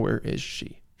 Where is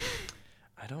she?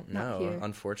 I don't know.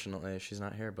 Unfortunately, she's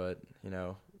not here. But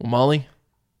Well, Molly,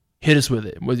 Hit us with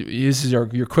it. This is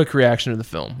your quick reaction to the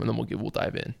film, and then we'll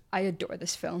dive in. I adore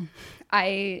this film.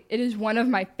 It is one of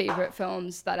my favorite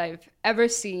films that I've ever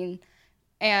seen,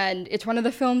 and it's one of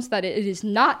the films that it is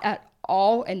not at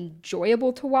all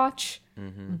enjoyable to watch,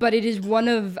 but it is one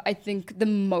of, I think, the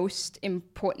most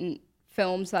important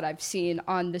films that I've seen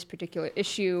on this particular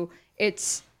issue.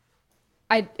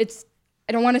 I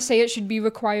don't want to say it should be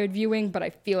required viewing, but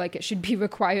I feel like it should be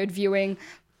required viewing,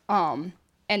 and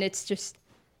it's just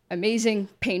amazing,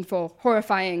 painful,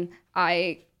 horrifying.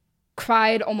 I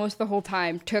cried almost the whole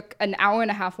time, took an hour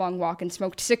and a half long walk, and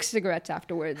smoked 6 cigarettes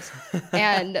afterwards.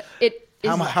 And it is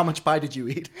How much pie did you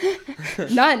eat?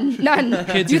 none.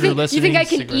 Kids, you if you're think listening, I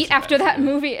can cigarettes eat are after bad that for you.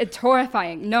 movie? It's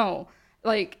horrifying. No,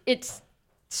 like it's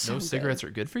so No good. cigarettes are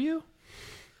good for you?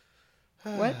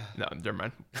 What? No, never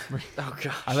mind. Oh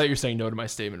god. I thought you were saying no to my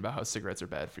statement about how cigarettes are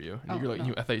bad for you. And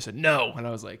I thought you said no, and I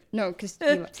was like, No, because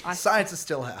Science is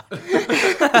still out.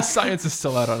 the science is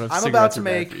still out on if I'm cigarettes about to are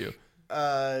bad make for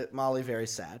you. Molly very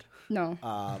sad. no.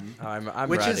 I'm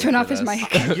Which ready is- Turn for off his this.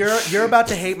 mic. You're about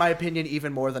to hate my opinion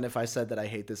even more than if I said that I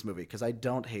hate this movie, because I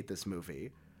don't hate this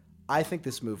movie. I think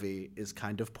this movie is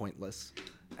kind of pointless,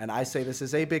 and I say this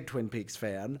as a big Twin Peaks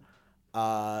fan.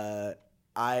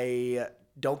 I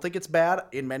don't think it's bad.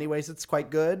 In many ways, it's quite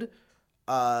good.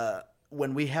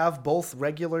 When we have both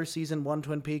regular season 1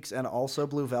 Twin Peaks and also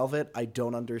Blue Velvet, I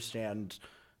don't understand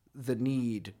the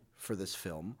need for this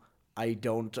film. I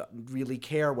don't really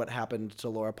care what happened to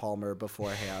Laura Palmer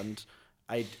beforehand.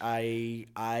 I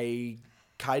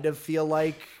kind of feel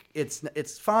like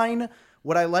it's fine.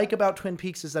 What I like about Twin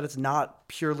Peaks is that it's not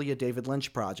purely a David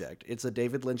Lynch project. It's a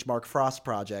David Lynch, Mark Frost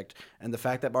project. And the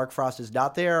fact that Mark Frost is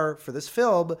not there for this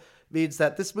film means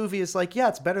that this movie is like, yeah,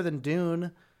 it's better than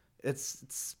Dune.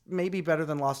 It's maybe better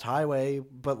than Lost Highway,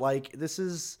 but like this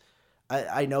is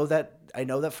I know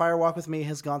that Fire Walk with Me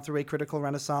has gone through a critical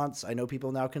renaissance. I know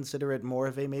people now consider it more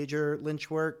of a major Lynch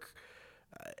work.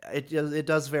 It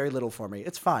does very little for me.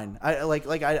 It's fine. I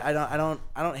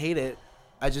don't hate it.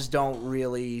 I just don't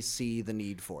really see the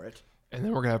need for it. And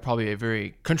then we're gonna have probably a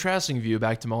very contrasting view.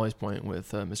 Back to Molly's point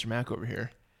with Mr. Mack over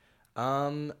here.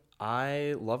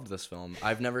 I loved this film.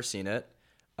 I've never seen it.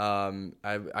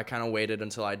 I kind of waited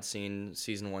until I'd seen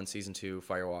season 1, season 2, not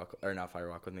Fire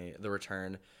Walk with Me, The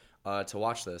Return, to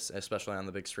watch this, especially on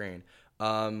the big screen.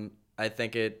 I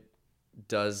think it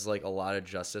does like a lot of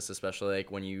justice, especially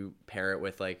like when you pair it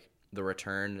with like The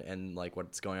Return and like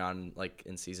what's going on like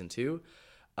in season 2.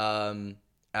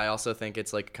 I also think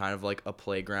it's like kind of like a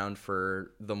playground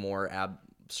for the more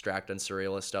abstract and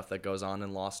surrealist stuff that goes on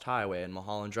in Lost Highway and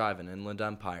Mulholland Drive and Inland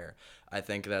Empire. I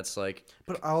think that's like,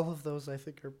 But all of those I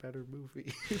think are better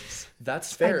movies.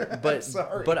 that's fair, but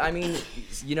sorry. but I mean,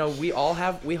 you know, we all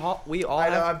have. I know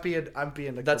have, I'm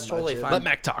being a That's totally curmudgeon. fine. Let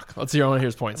Mac talk. Let's hear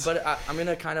his points. But I'm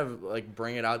gonna kind of like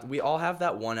bring it out. We all have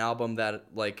that one album that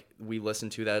like we listen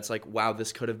to that it's like, wow,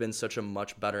 this could have been such a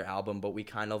much better album, but we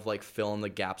kind of like fill in the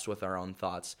gaps with our own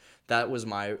thoughts. That was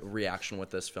my reaction with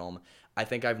this film. I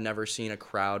think I've never seen a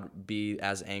crowd be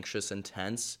as anxious and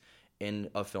tense in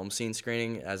a film scene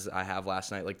screening as I have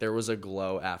last night. Like there was a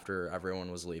glow after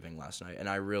everyone was leaving last night, and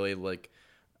I really like.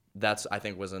 That's I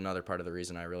think was another part of the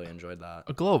reason I really enjoyed that.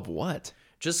 A glow of what?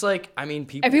 Just like I mean,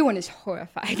 people. Everyone is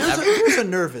horrified. There's a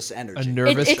nervous energy. A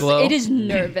nervous glow? It is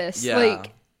nervous. Yeah.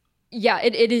 Like, yeah,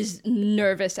 it is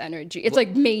nervous energy. It's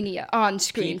like mania on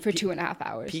screen for 2.5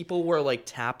 hours. People were like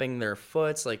tapping their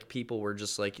foots, like people were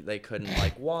just like they couldn't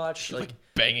like watch. Like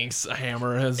Banging a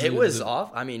hammer. it was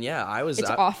off. I mean, yeah, It's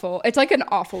awful. It's like an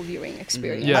awful viewing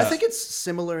experience. Yeah. I think it's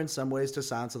similar in some ways to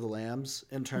Silence of the Lambs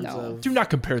in terms No. of Do not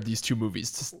compare these two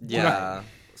movies. yeah.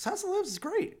 Silence of the Lambs is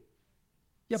great.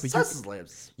 Yeah, but Silence of the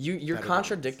Lambs. You're Better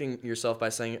contradicting yourself by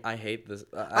saying I hate this.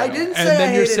 I don't- didn't say and I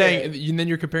then you're hated saying, it. and then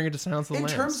you're comparing it to Silence of the In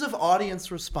Lambs. terms of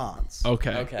audience response.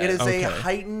 Okay. Okay. It is Okay. a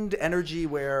heightened energy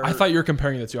where I thought you were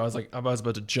comparing the two. I was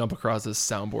about to jump across this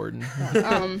soundboard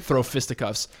and throw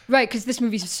fisticuffs. Right, because this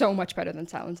movie is so much better than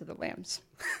Silence of the Lambs.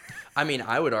 I mean,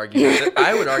 I would argue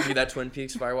that Twin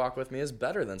Peaks Fire Walk with Me is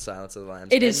better than Silence of the Lambs.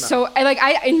 It is In my-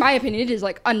 so in my opinion, it is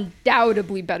like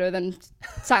undoubtedly better than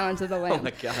Silence of the Lambs. Oh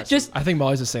my gosh. Just I think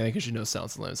Molly's just saying that because you know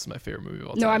Silence of the Lambs is my favorite movie of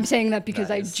all time. no, I'm saying that because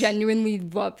Nice. I genuinely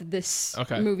love this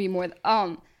Okay. movie more.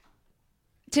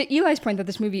 To Eli's point that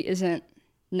this movie isn't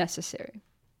necessary,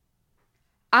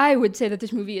 I would say that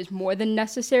this movie is more than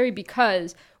necessary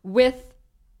because with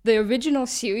the original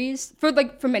series, for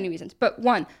many reasons, but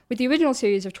one, with the original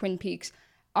series of Twin Peaks,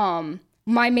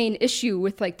 my main issue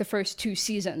with like the first 2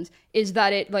 seasons is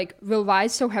that it like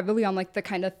relies so heavily on like the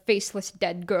kind of faceless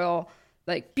dead girl,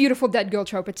 like beautiful dead girl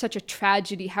trope. It's such a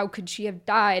tragedy. How could she have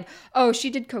died? Oh, she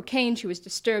did cocaine. She was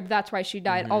disturbed. That's why she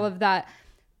died. All of that.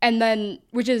 And then,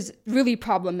 which is really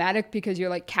problematic because you're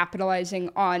like capitalizing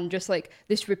on just like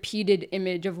this repeated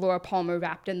image of Laura Palmer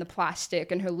wrapped in the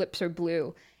plastic and her lips are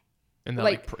blue. And that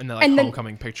like- and that and then-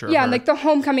 homecoming picture. Yeah, of and her. like the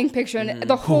homecoming picture and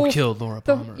the whole Who killed Laura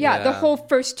the, Palmer? yeah, the Yeah. whole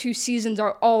first 2 seasons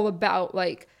are all about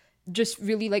like just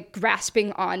really like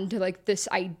grasping on to like this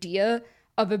idea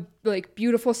of a like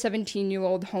beautiful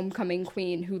 17-year-old homecoming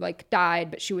queen who like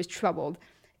died, but she was troubled.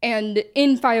 And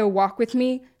in Fire Walk with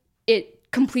Me, it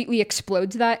completely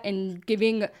explodes that and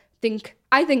giving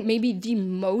I think maybe the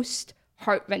most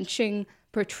heart-wrenching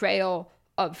portrayal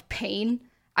of pain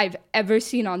I've ever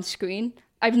seen on screen.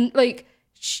 I've like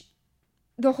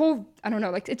the whole, I don't know,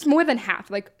 like it's more than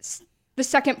half, like the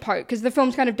second part, because the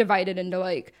film's kind of divided into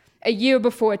like a year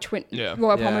before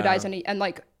Laura Palmer Yeah. dies and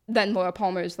like then Laura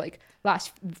Palmer's like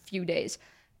last few days.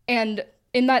 And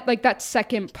in that like that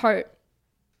second part,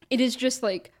 it is just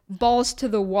like balls to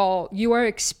the wall. You are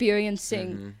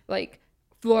experiencing like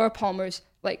Laura Palmer's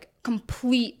like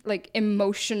complete like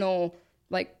emotional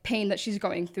like pain that she's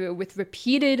going through with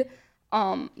repeated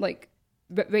like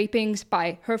rapings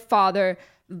by her father,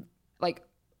 like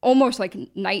almost like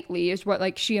nightly is what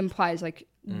like she implies, like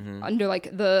under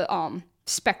like the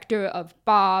specter of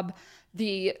Bob,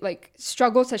 the like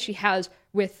struggles that she has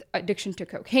with addiction to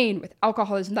cocaine, with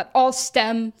alcoholism, that all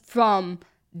stem from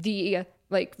the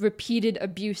like repeated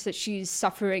abuse that she's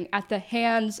suffering at the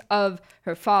hands of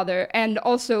her father, and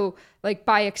also like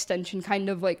by extension kind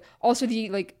of like also the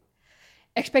like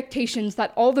expectations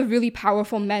that all the really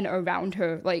powerful men around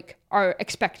her like are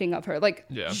expecting of her. Like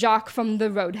Jacques from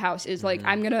the Roadhouse is like,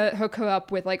 I'm gonna hook her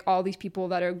up with like all these people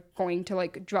that are going to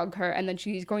like drug her, and then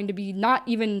she's going to be not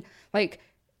even like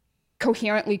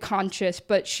coherently conscious,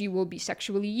 but she will be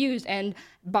sexually used. And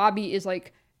Bobby is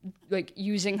like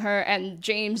using her, and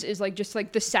James is like just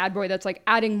like the sad boy that's like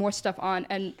adding more stuff on.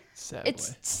 And Sad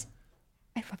it's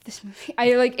I love this movie.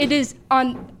 I like it is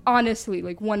honestly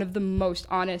like one of the most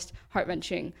honest,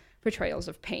 heart-wrenching portrayals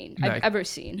of pain I've ever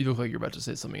seen. You look like you're about to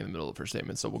say something in the middle of her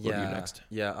statement, so we'll go to you next.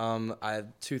 Yeah. I have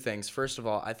 2 things. First of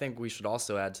all, I think we should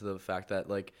also add to the fact that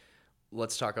like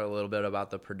let's talk a little bit about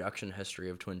the production history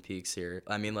of Twin Peaks here.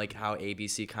 I mean, like how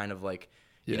ABC kind of like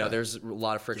you know, there's a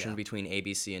lot of friction between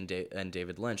ABC and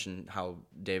David Lynch, and how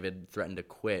David threatened to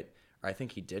quit. Or I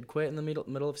think he did quit in the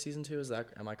middle of season 2.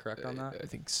 Am I correct on that? I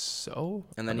think so.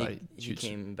 And then he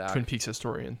came back. Twin Peaks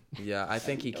historian. Yeah, I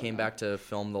think he came back to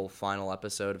film the final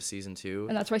episode of season 2.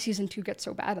 And that's why season 2 gets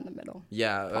so bad in the middle.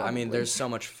 Yeah, I mean, Probably. there's so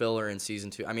much filler in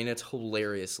season 2. I mean, it's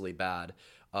hilariously bad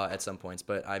at some points.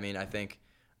 But I mean, I think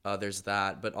there's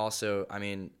that. But also, I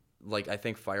mean, like I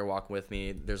think Fire Walk with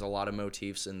Me, there's a lot of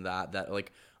motifs in that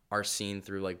like are seen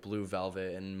through like Blue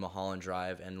Velvet and Mulholland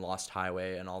Drive and Lost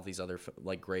Highway and all these other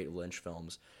like great Lynch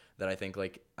films that I think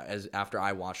like after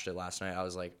I watched it last night,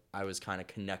 I was kind of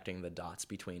connecting the dots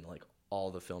between like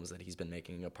all the films that he's been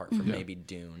making apart from maybe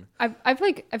Dune.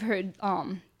 I've heard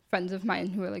friends of mine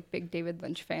who are like big David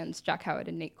Lynch fans, Jack Howard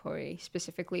and Nate Corey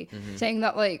specifically, saying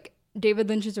that like David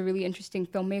Lynch is a really interesting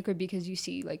filmmaker because you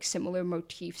see like similar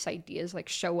motifs, ideas like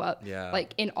show up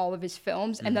like in all of his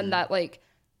films, and then that like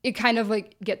it kind of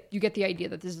like you get the idea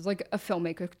that this is like a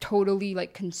filmmaker totally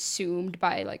like consumed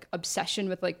by like obsession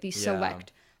with like these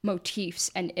select motifs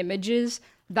and images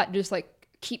that just like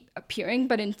keep appearing,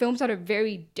 but in films that are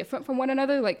very different from one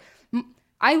another. Like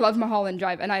I love Mulholland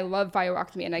Drive and I love Fire Walk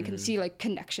with Me, and I can see like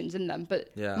connections in them, but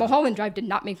Mulholland Drive did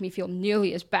not make me feel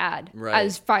nearly as bad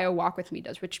as Fire Walk with Me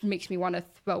does, which makes me want to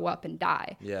throw up and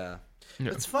die. Yeah.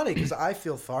 It's funny because I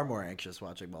feel far more anxious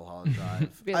watching Mulholland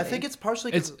Drive. Really? I think it's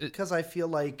partially because I feel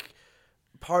like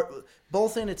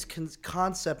both in its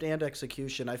concept and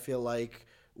execution, I feel like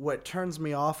what turns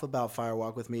me off about Fire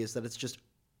Walk with Me is that it's just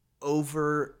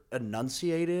over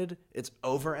enunciated. It's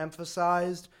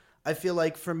overemphasized. I feel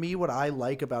like for me, what I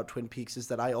like about Twin Peaks is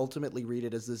that I ultimately read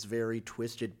it as this very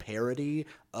twisted parody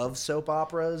of soap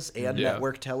operas and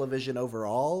network television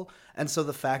overall. And so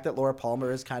the fact that Laura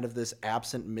Palmer is kind of this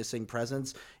absent, missing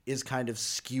presence is kind of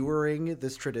skewering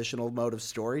this traditional mode of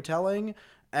storytelling.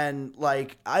 And,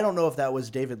 like, I don't know if that was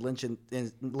David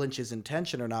Lynch's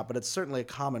intention or not, but it's certainly a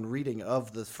common reading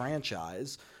of the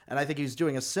franchise. And I think he's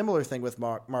doing a similar thing with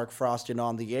Mark Frost in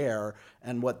On the Air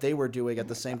and what they were doing at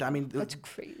the same time. I mean, That's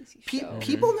crazy.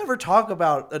 people never talk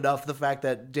about enough the fact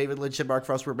that David Lynch and Mark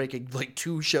Frost were making, like,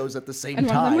 2 shows at the same And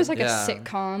time. one of them was like a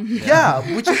sitcom.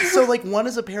 Yeah, which is so like one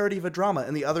is a parody of a drama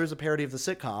and the other is a parody of the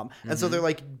sitcom, and so they're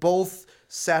like both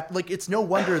like it's no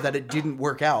wonder that it didn't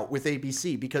work out with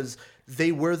ABC because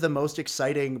they were the most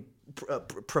exciting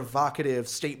provocative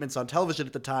statements on television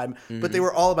at the time, but they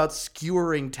were all about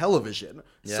skewering television.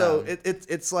 Yeah. So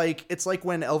it's like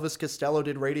when Elvis Costello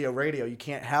did Radio. You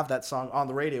can't have that song on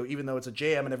the radio, even though it's a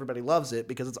jam and everybody loves it,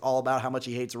 because it's all about how much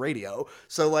he hates radio.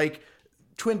 So like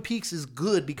Twin Peaks is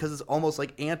good because it's almost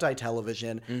like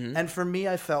anti-television. And for me,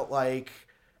 I felt like,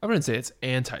 I wouldn't say it's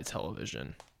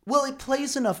anti-television. well, it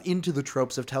plays enough into the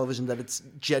tropes of television that it's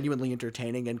genuinely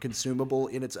entertaining and consumable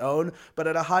in its own. But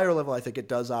at a higher level, I think it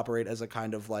does operate as a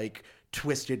kind of like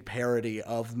twisted parody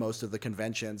of most of the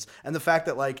conventions. And the fact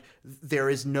that like there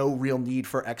is no real need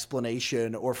for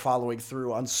explanation or following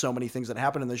through on so many things that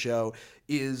happen in the show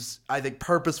is, I think,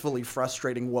 purposefully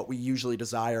frustrating what we usually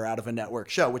desire out of a network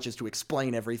show, which is to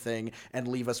explain everything and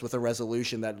leave us with a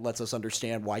resolution that lets us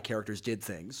understand why characters did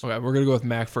things. Okay, we're gonna go with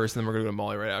Mac first, and then we're gonna go to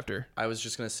Molly right after. I was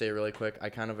just gonna say really quick, I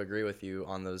kind of agree with you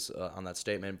on those on that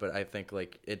statement, but I think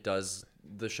like it does.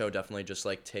 The show definitely just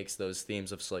like takes those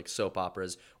themes of like soap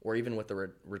operas, or even with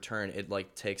the return, it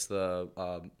like takes the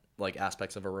like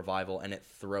aspects of a revival and it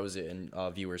throws it in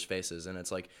viewers' faces, and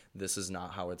it's like, this is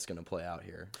not how it's gonna play out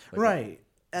here. Like, Right.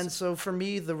 And so for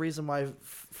me, the reason why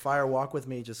Fire Walk With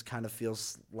Me just kind of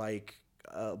feels like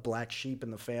a black sheep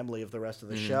in the family of the rest of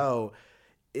the show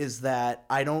is that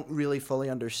I don't really fully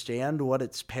understand what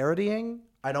it's parodying.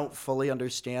 I don't fully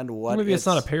understand what Maybe it's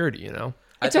not a parody, you know.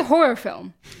 It's a horror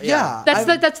film. Yeah.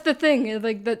 That's the thing.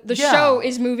 Like the Yeah. show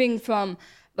is moving from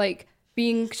like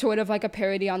being sort of like a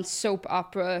parody on soap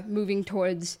opera, moving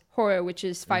towards horror, which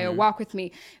is Fire Walk With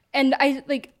Me. And I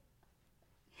like,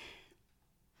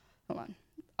 hold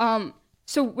on.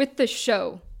 So with the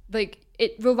show, like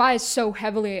it relies so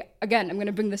heavily, again, I'm going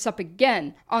to bring this up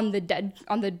again, on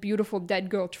the beautiful dead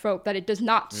girl trope, that it does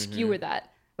not skewer that.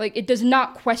 Like, it does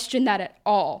not question that at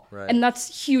all. Right. And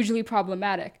that's hugely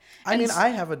problematic. I And mean, I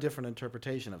have a different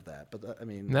interpretation of that, but I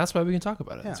mean, And that's why we can talk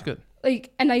about it. It's Yeah. good.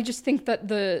 like, and I just think that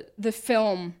the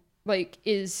film like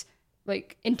is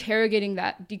like interrogating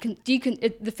that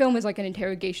the film is like an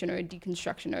interrogation or a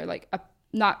deconstruction or like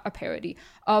not a parody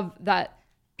of that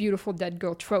beautiful dead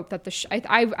girl trope that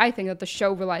I think that the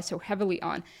show relies so heavily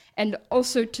on. And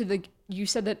also you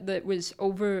said that was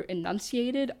over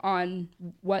enunciated on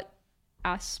what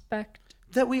aspect.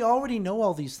 that we already know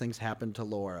all these things happened to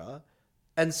Laura.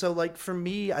 And so, like, for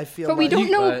me, I feel But we like... don't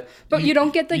know. But you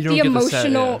don't get like you the don't get the set,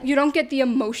 emotional. yeah. You don't get the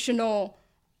emotional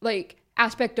like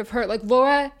aspect of her. Like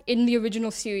Laura in the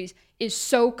original series is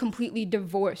so completely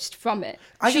divorced from it.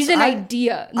 She's an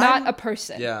idea, not a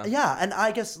person. Yeah. Yeah, and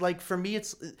I guess, like, for me,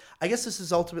 I guess this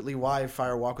is ultimately why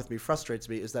Fire Walk With Me frustrates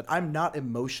me, is that I'm not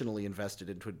emotionally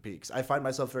invested in Twin Peaks. I find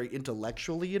myself very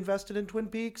intellectually invested in Twin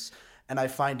Peaks, and I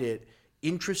find it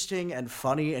interesting and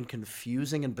funny and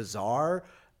confusing and bizarre,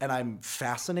 and I'm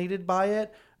fascinated by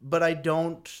it, but I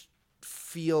don't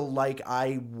feel like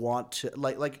I want to,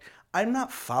 like I'm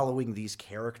not following these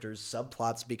characters'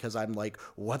 subplots because I'm like,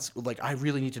 I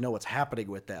really need to know what's happening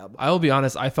with them. I will be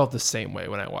honest, I felt the same way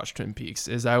when I watched Twin Peaks.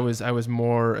 Is I was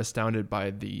more astounded by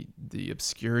the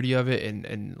obscurity of it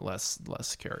and less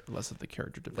of the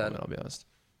character development. I'll be honest.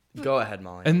 Go ahead,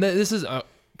 Molly. And this is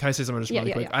can I say something just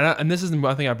really quick? Yeah. And this is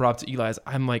one thing I brought up to Eli. Is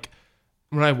I'm like,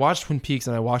 when I watch Twin Peaks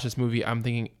and I watch this movie, I'm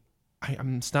thinking,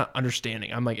 I'm just not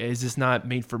understanding. I'm like, is this not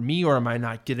made for me, or am I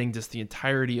not getting just the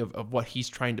entirety of what he's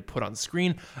trying to put on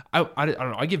screen? I don't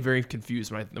know. I get very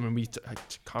confused when we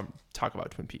talk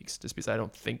about Twin Peaks, just because I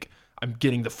don't think I'm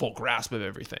getting the full grasp of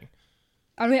everything.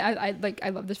 I mean, I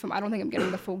love this film. I don't think I'm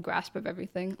getting the full grasp of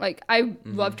everything. Like, I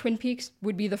love Twin Peaks.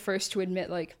 Would be the first to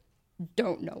admit, like,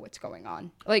 don't know what's going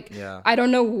on. Like, Yeah. I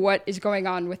don't know what is going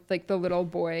on with like the little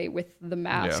boy with the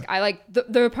mask. Yeah. I like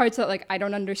there are parts that like I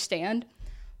don't understand,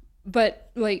 but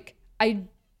like I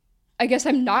guess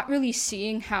I'm not really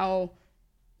seeing how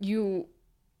you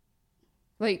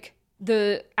like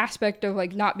the aspect of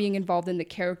like not being involved in the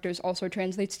characters also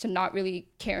translates to not really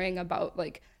caring about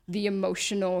like the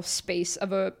emotional space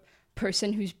of a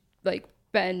person who's like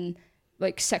been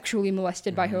like sexually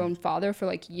molested by her own father for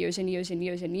like years and years and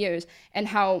years and years, and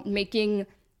how making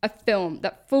a film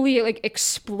that fully like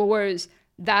explores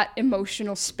that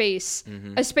emotional space,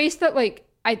 a space that like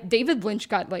David Lynch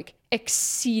got like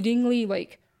exceedingly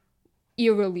like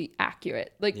eerily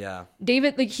accurate. Like Yeah.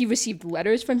 David, like he received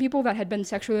letters from people that had been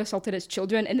sexually assaulted as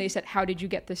children, and they said, "How did you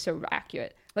get this so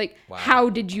accurate? Like,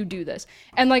 how did you do this?"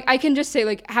 And like I can just say,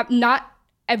 like, not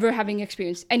ever having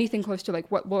experienced anything close to like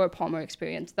what Laura Palmer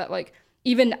experienced, that like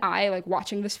even I like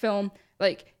watching this film,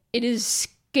 like it is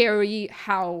scary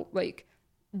how like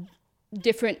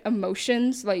different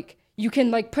emotions, like you can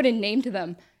like put a name to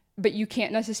them, but you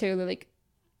can't necessarily like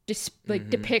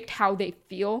depict how they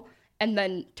feel. And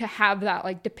then to have that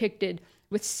like depicted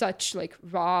with such like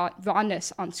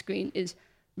rawness on screen is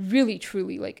really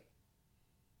truly like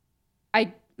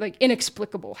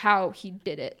inexplicable how he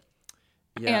did it.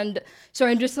 Yeah. And so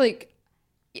I'm just like,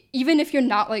 even if you're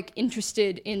not like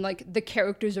interested in like the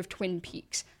characters of Twin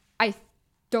Peaks, I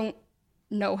don't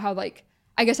know how like,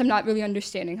 I guess I'm not really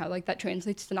understanding how like that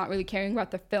translates to not really caring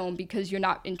about the film because you're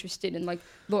not interested in like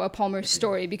Laura Palmer's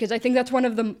story, because I think that's one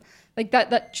of the like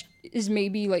that is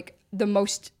maybe like the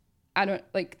most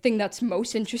thing that's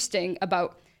most interesting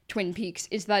about Twin Peaks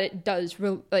is that it does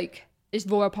is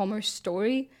Laura Palmer's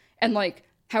story, and like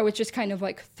how it's just kind of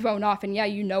like thrown off, and yeah,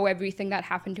 you know everything that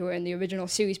happened to her in the original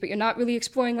series, but you're not really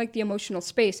exploring like the emotional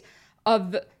space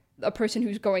of a person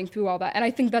who's going through all that. And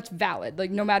I think that's valid. Like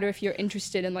no matter if you're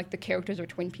interested in like the characters or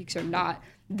Twin Peaks or not,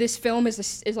 this film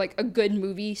is like a good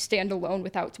movie standalone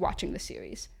without watching the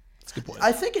series. That's a good point.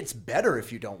 I think it's better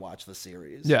if you don't watch the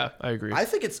series. Yeah, I agree. I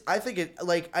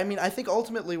think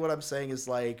ultimately what I'm saying is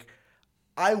like,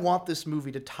 I want this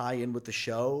movie to tie in with the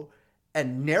show,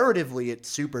 and narratively it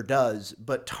super does,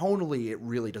 but tonally it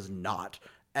really does not.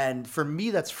 And for me,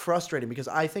 that's frustrating because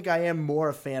I think I am more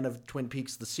a fan of Twin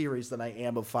Peaks, the series, than I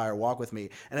am of Fire Walk with Me.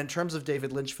 And in terms of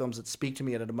David Lynch films that speak to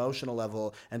me at an emotional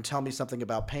level and tell me something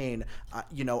about pain,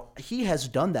 he has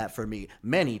done that for me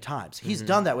many times. He's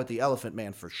done that with The Elephant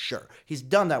Man for sure. He's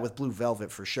done that with Blue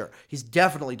Velvet for sure. He's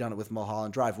definitely done it with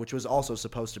Mulholland Drive, which was also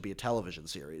supposed to be a television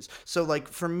series. So, like,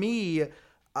 for me,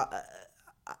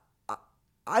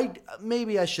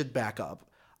 maybe I should back up.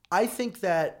 I think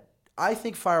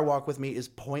Fire Walk with Me is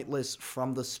pointless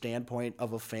from the standpoint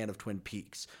of a fan of Twin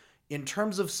Peaks. In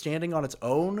terms of standing on its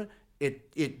own,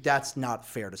 that's not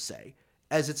fair to say.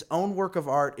 As its own work of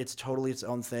art, it's totally its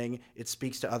own thing. It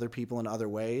speaks to other people in other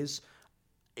ways.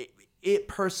 It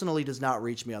personally does not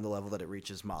reach me on the level that it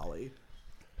reaches Molly.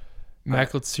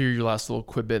 Mac, let's hear your last little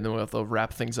quibit, and then we'll have to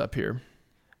wrap things up here.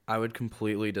 I would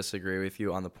completely disagree with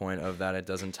you on the point of that it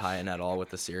doesn't tie in at all with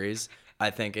the series. I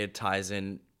think it ties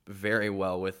in very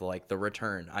well with like The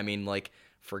Return. I mean, like,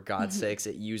 for God's sakes,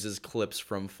 it uses clips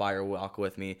from Fire Walk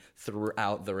with Me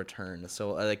throughout The Return.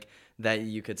 So like that,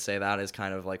 you could say that is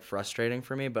kind of like frustrating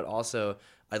for me, but also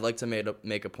I'd like to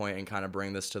make a point and kind of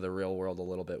bring this to the real world a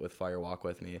little bit with Fire Walk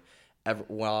with Me.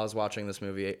 While I was watching this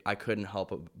movie, I couldn't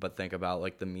help but think about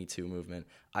like the Me Too movement.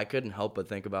 I couldn't help but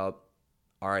think about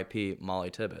R.I.P. Molly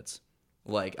Tibbetts.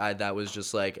 Like that was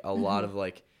just like a lot of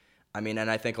like, I mean, and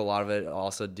I think a lot of it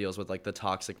also deals with like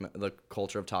the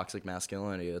culture of toxic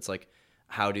masculinity. It's like,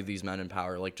 how do these men in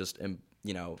power like just,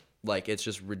 like it's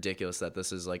just ridiculous that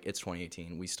this is like, it's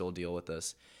 2018. We still deal with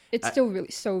this. It's still really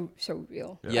so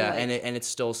real. Yeah, Like, and it's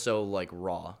still so like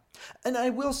raw. And I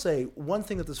will say, one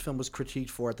thing that this film was critiqued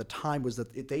for at the time was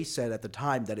that they said at the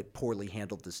time that it poorly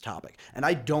handled this topic. And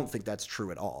I don't think that's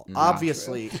true at all.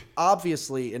 Obviously,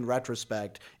 in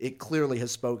retrospect, it clearly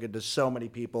has spoken to so many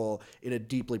people in a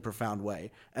deeply profound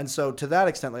way. And so to that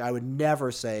extent, like, I would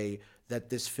never say that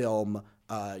this film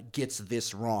gets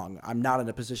this wrong. I'm not in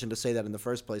a position to say that in the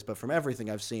first place, but from everything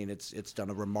I've seen, it's done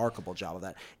a remarkable job of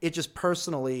that. It just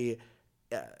personally,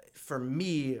 for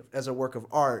me, as a work of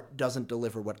art, doesn't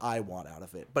deliver what I want out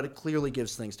of it, but it clearly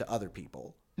gives things to other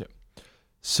people. Yeah.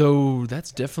 So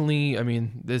that's definitely, I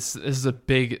mean, this is a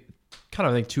big, kind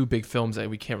of, I think, two big films that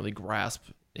we can't really grasp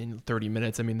in 30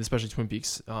 minutes. I mean, especially Twin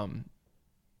Peaks,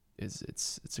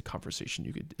 it's a conversation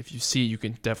you could, if you see, you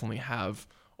can definitely have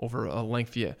over a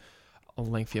lengthy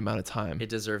amount of time. It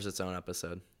deserves its own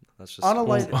episode. That's just On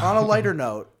a lighter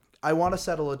note, I want to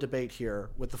settle a debate here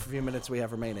with the few minutes we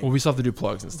have remaining. Well, we still have to do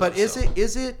plugs and stuff. But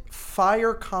is it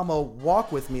Fire,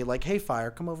 walk with me, like, hey, Fire,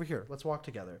 come over here, let's walk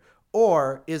together?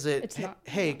 Or is it,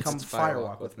 hey, come Fire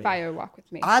walk with me? Fire Walk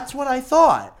with Me. That's what I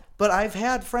thought. But I've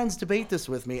had friends debate this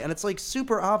with me, and it's like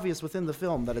super obvious within the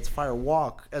film that it's Fire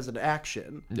Walk as an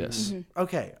action. Yes.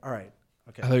 Okay, all right.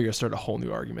 Okay. I thought you were going to start a whole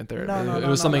new argument there. No, it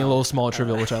was something a little small,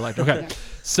 trivial, which I liked. Okay.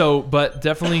 So, but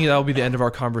definitely that'll be the end of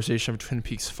our conversation of Twin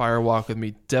Peaks Fire Walk with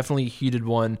Me. Definitely heated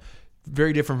one.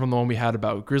 Very different from the one we had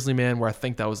about Grizzly Man, where I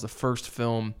think that was the first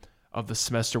film of the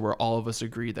semester where all of us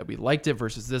agreed that we liked it,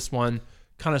 versus this one.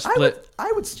 Kind of split.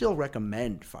 I would still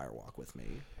recommend Fire Walk with Me.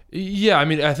 Yeah, I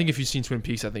mean, I think if you've seen Twin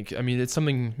Peaks, it's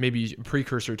something, maybe a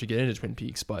precursor to get into Twin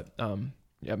Peaks, but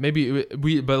yeah, maybe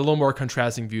but a little more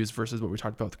contrasting views versus what we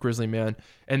talked about with Grizzly Man.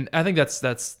 And I think that's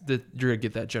you're gonna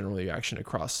get that general reaction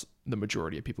across the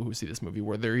majority of people who see this movie,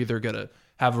 where they're either gonna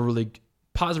have a really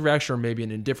positive reaction, or maybe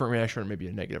an indifferent reaction, or maybe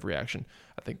a negative reaction.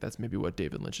 I think that's maybe what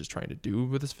David Lynch is trying to do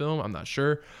with this film. I'm not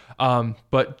sure,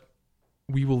 but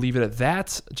we will leave it at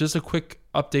that. Just a quick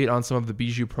update on some of the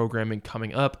Bijou programming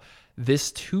coming up.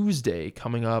 This Tuesday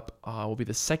coming up will be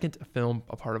the second film,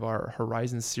 a part of our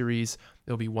Horizon series.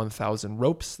 It'll be 1,000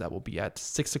 Ropes. That will be at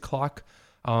 6 o'clock.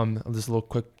 Just a little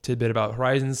quick tidbit about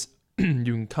Horizons. You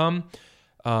can come.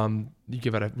 You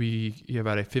give out a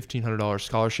 $1,500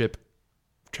 scholarship,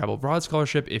 travel abroad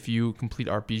scholarship. If you complete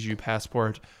our Bijou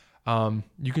passport,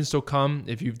 you can still come.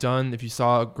 If you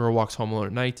saw Girl Walks Home Alone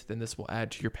at Night, then this will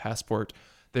add to your passport.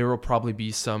 There will probably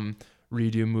be some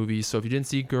redo movies. So if you didn't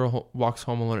see Girl Walks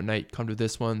Home Alone at Night, come to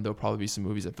this one. There'll probably be some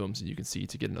movies and films that you can see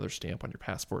to get another stamp on your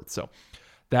passport. So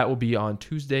that will be on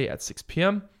Tuesday at 6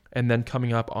 p.m. And then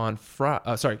coming up on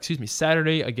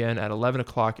Saturday again at 11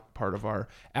 o'clock, part of our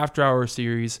After Hours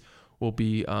series will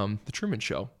be The Truman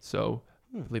Show. So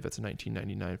I believe that's a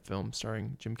 1999 film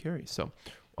starring Jim Carrey. So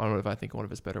I don't know if I think one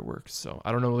of his better works. So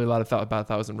I don't know really a lot about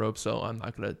 1,000 Ropes, so I'm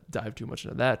not going to dive too much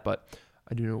into that. But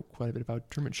I do know quite a bit about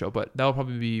Truman Show. But that'll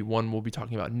probably be one we'll be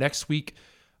talking about next week,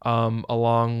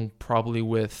 along probably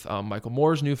with Michael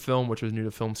Moore's new film, which was new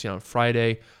to Film Scene on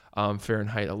Friday,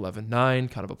 Fahrenheit 11/9,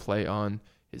 kind of a play on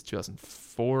his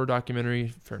 2004 documentary,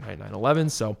 Fahrenheit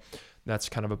 9/11. So that's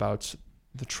kind of about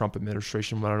the Trump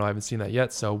administration. I don't know. I haven't seen that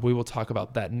yet. So we will talk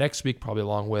about that next week, probably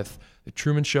along with The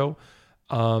Truman Show.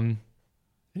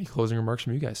 Any closing remarks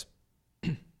from you guys?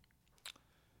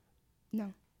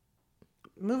 No.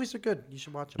 Movies are good. You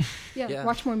should watch them. Yeah,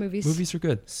 watch more movies. Movies are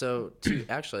good. So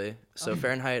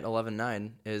Fahrenheit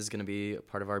 11/9 is going to be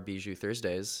part of our Bijou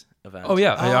Thursdays event. Oh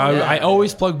yeah, I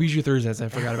always plug Bijou Thursdays. I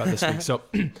forgot about this week. So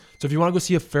if you want to go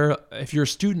see if you're a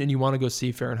student and you want to go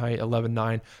see Fahrenheit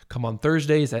 11/9, come on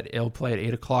Thursdays. It'll play at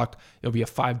 8 o'clock. It'll be a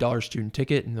 $5 student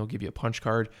ticket, and they'll give you a punch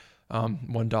card,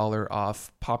 $1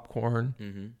 off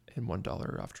popcorn, and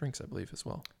 $1 off drinks, I believe, as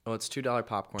well. Oh, it's $2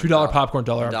 popcorn. $2 popcorn,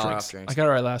 $1 $1 off drinks. I got it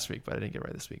right last week, but I didn't get it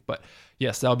right this week. But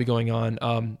yes, that'll be going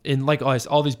on. And like always,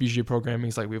 all these Bijou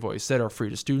programmings, like we've always said, are free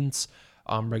to students.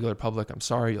 Regular public, I'm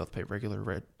sorry, you'll have to pay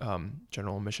regular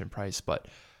general admission price. But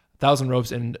 1,000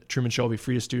 Ropes and Truman Show will be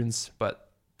free to students. But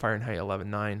Fahrenheit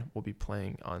 11/9 will be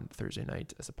playing on Thursday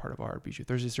night as a part of our Bijou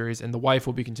Thursday series. And The Wife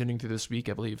will be continuing through this week,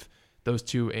 I believe. Those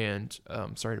two and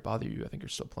Sorry to Bother You, I think you're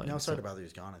still playing. No, Sorry to Bother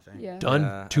You's gone, I think. Yeah.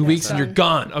 Done. 2 weeks and you're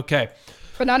gone. Okay.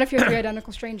 But not if you're Three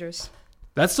Identical Strangers.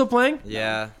 That's still playing?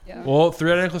 Yeah. Well,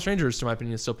 Three Identical Strangers, to my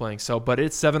opinion, is still playing. So, but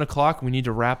it's 7 o'clock. We need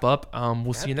to wrap up.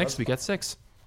 We'll see you next week at 6.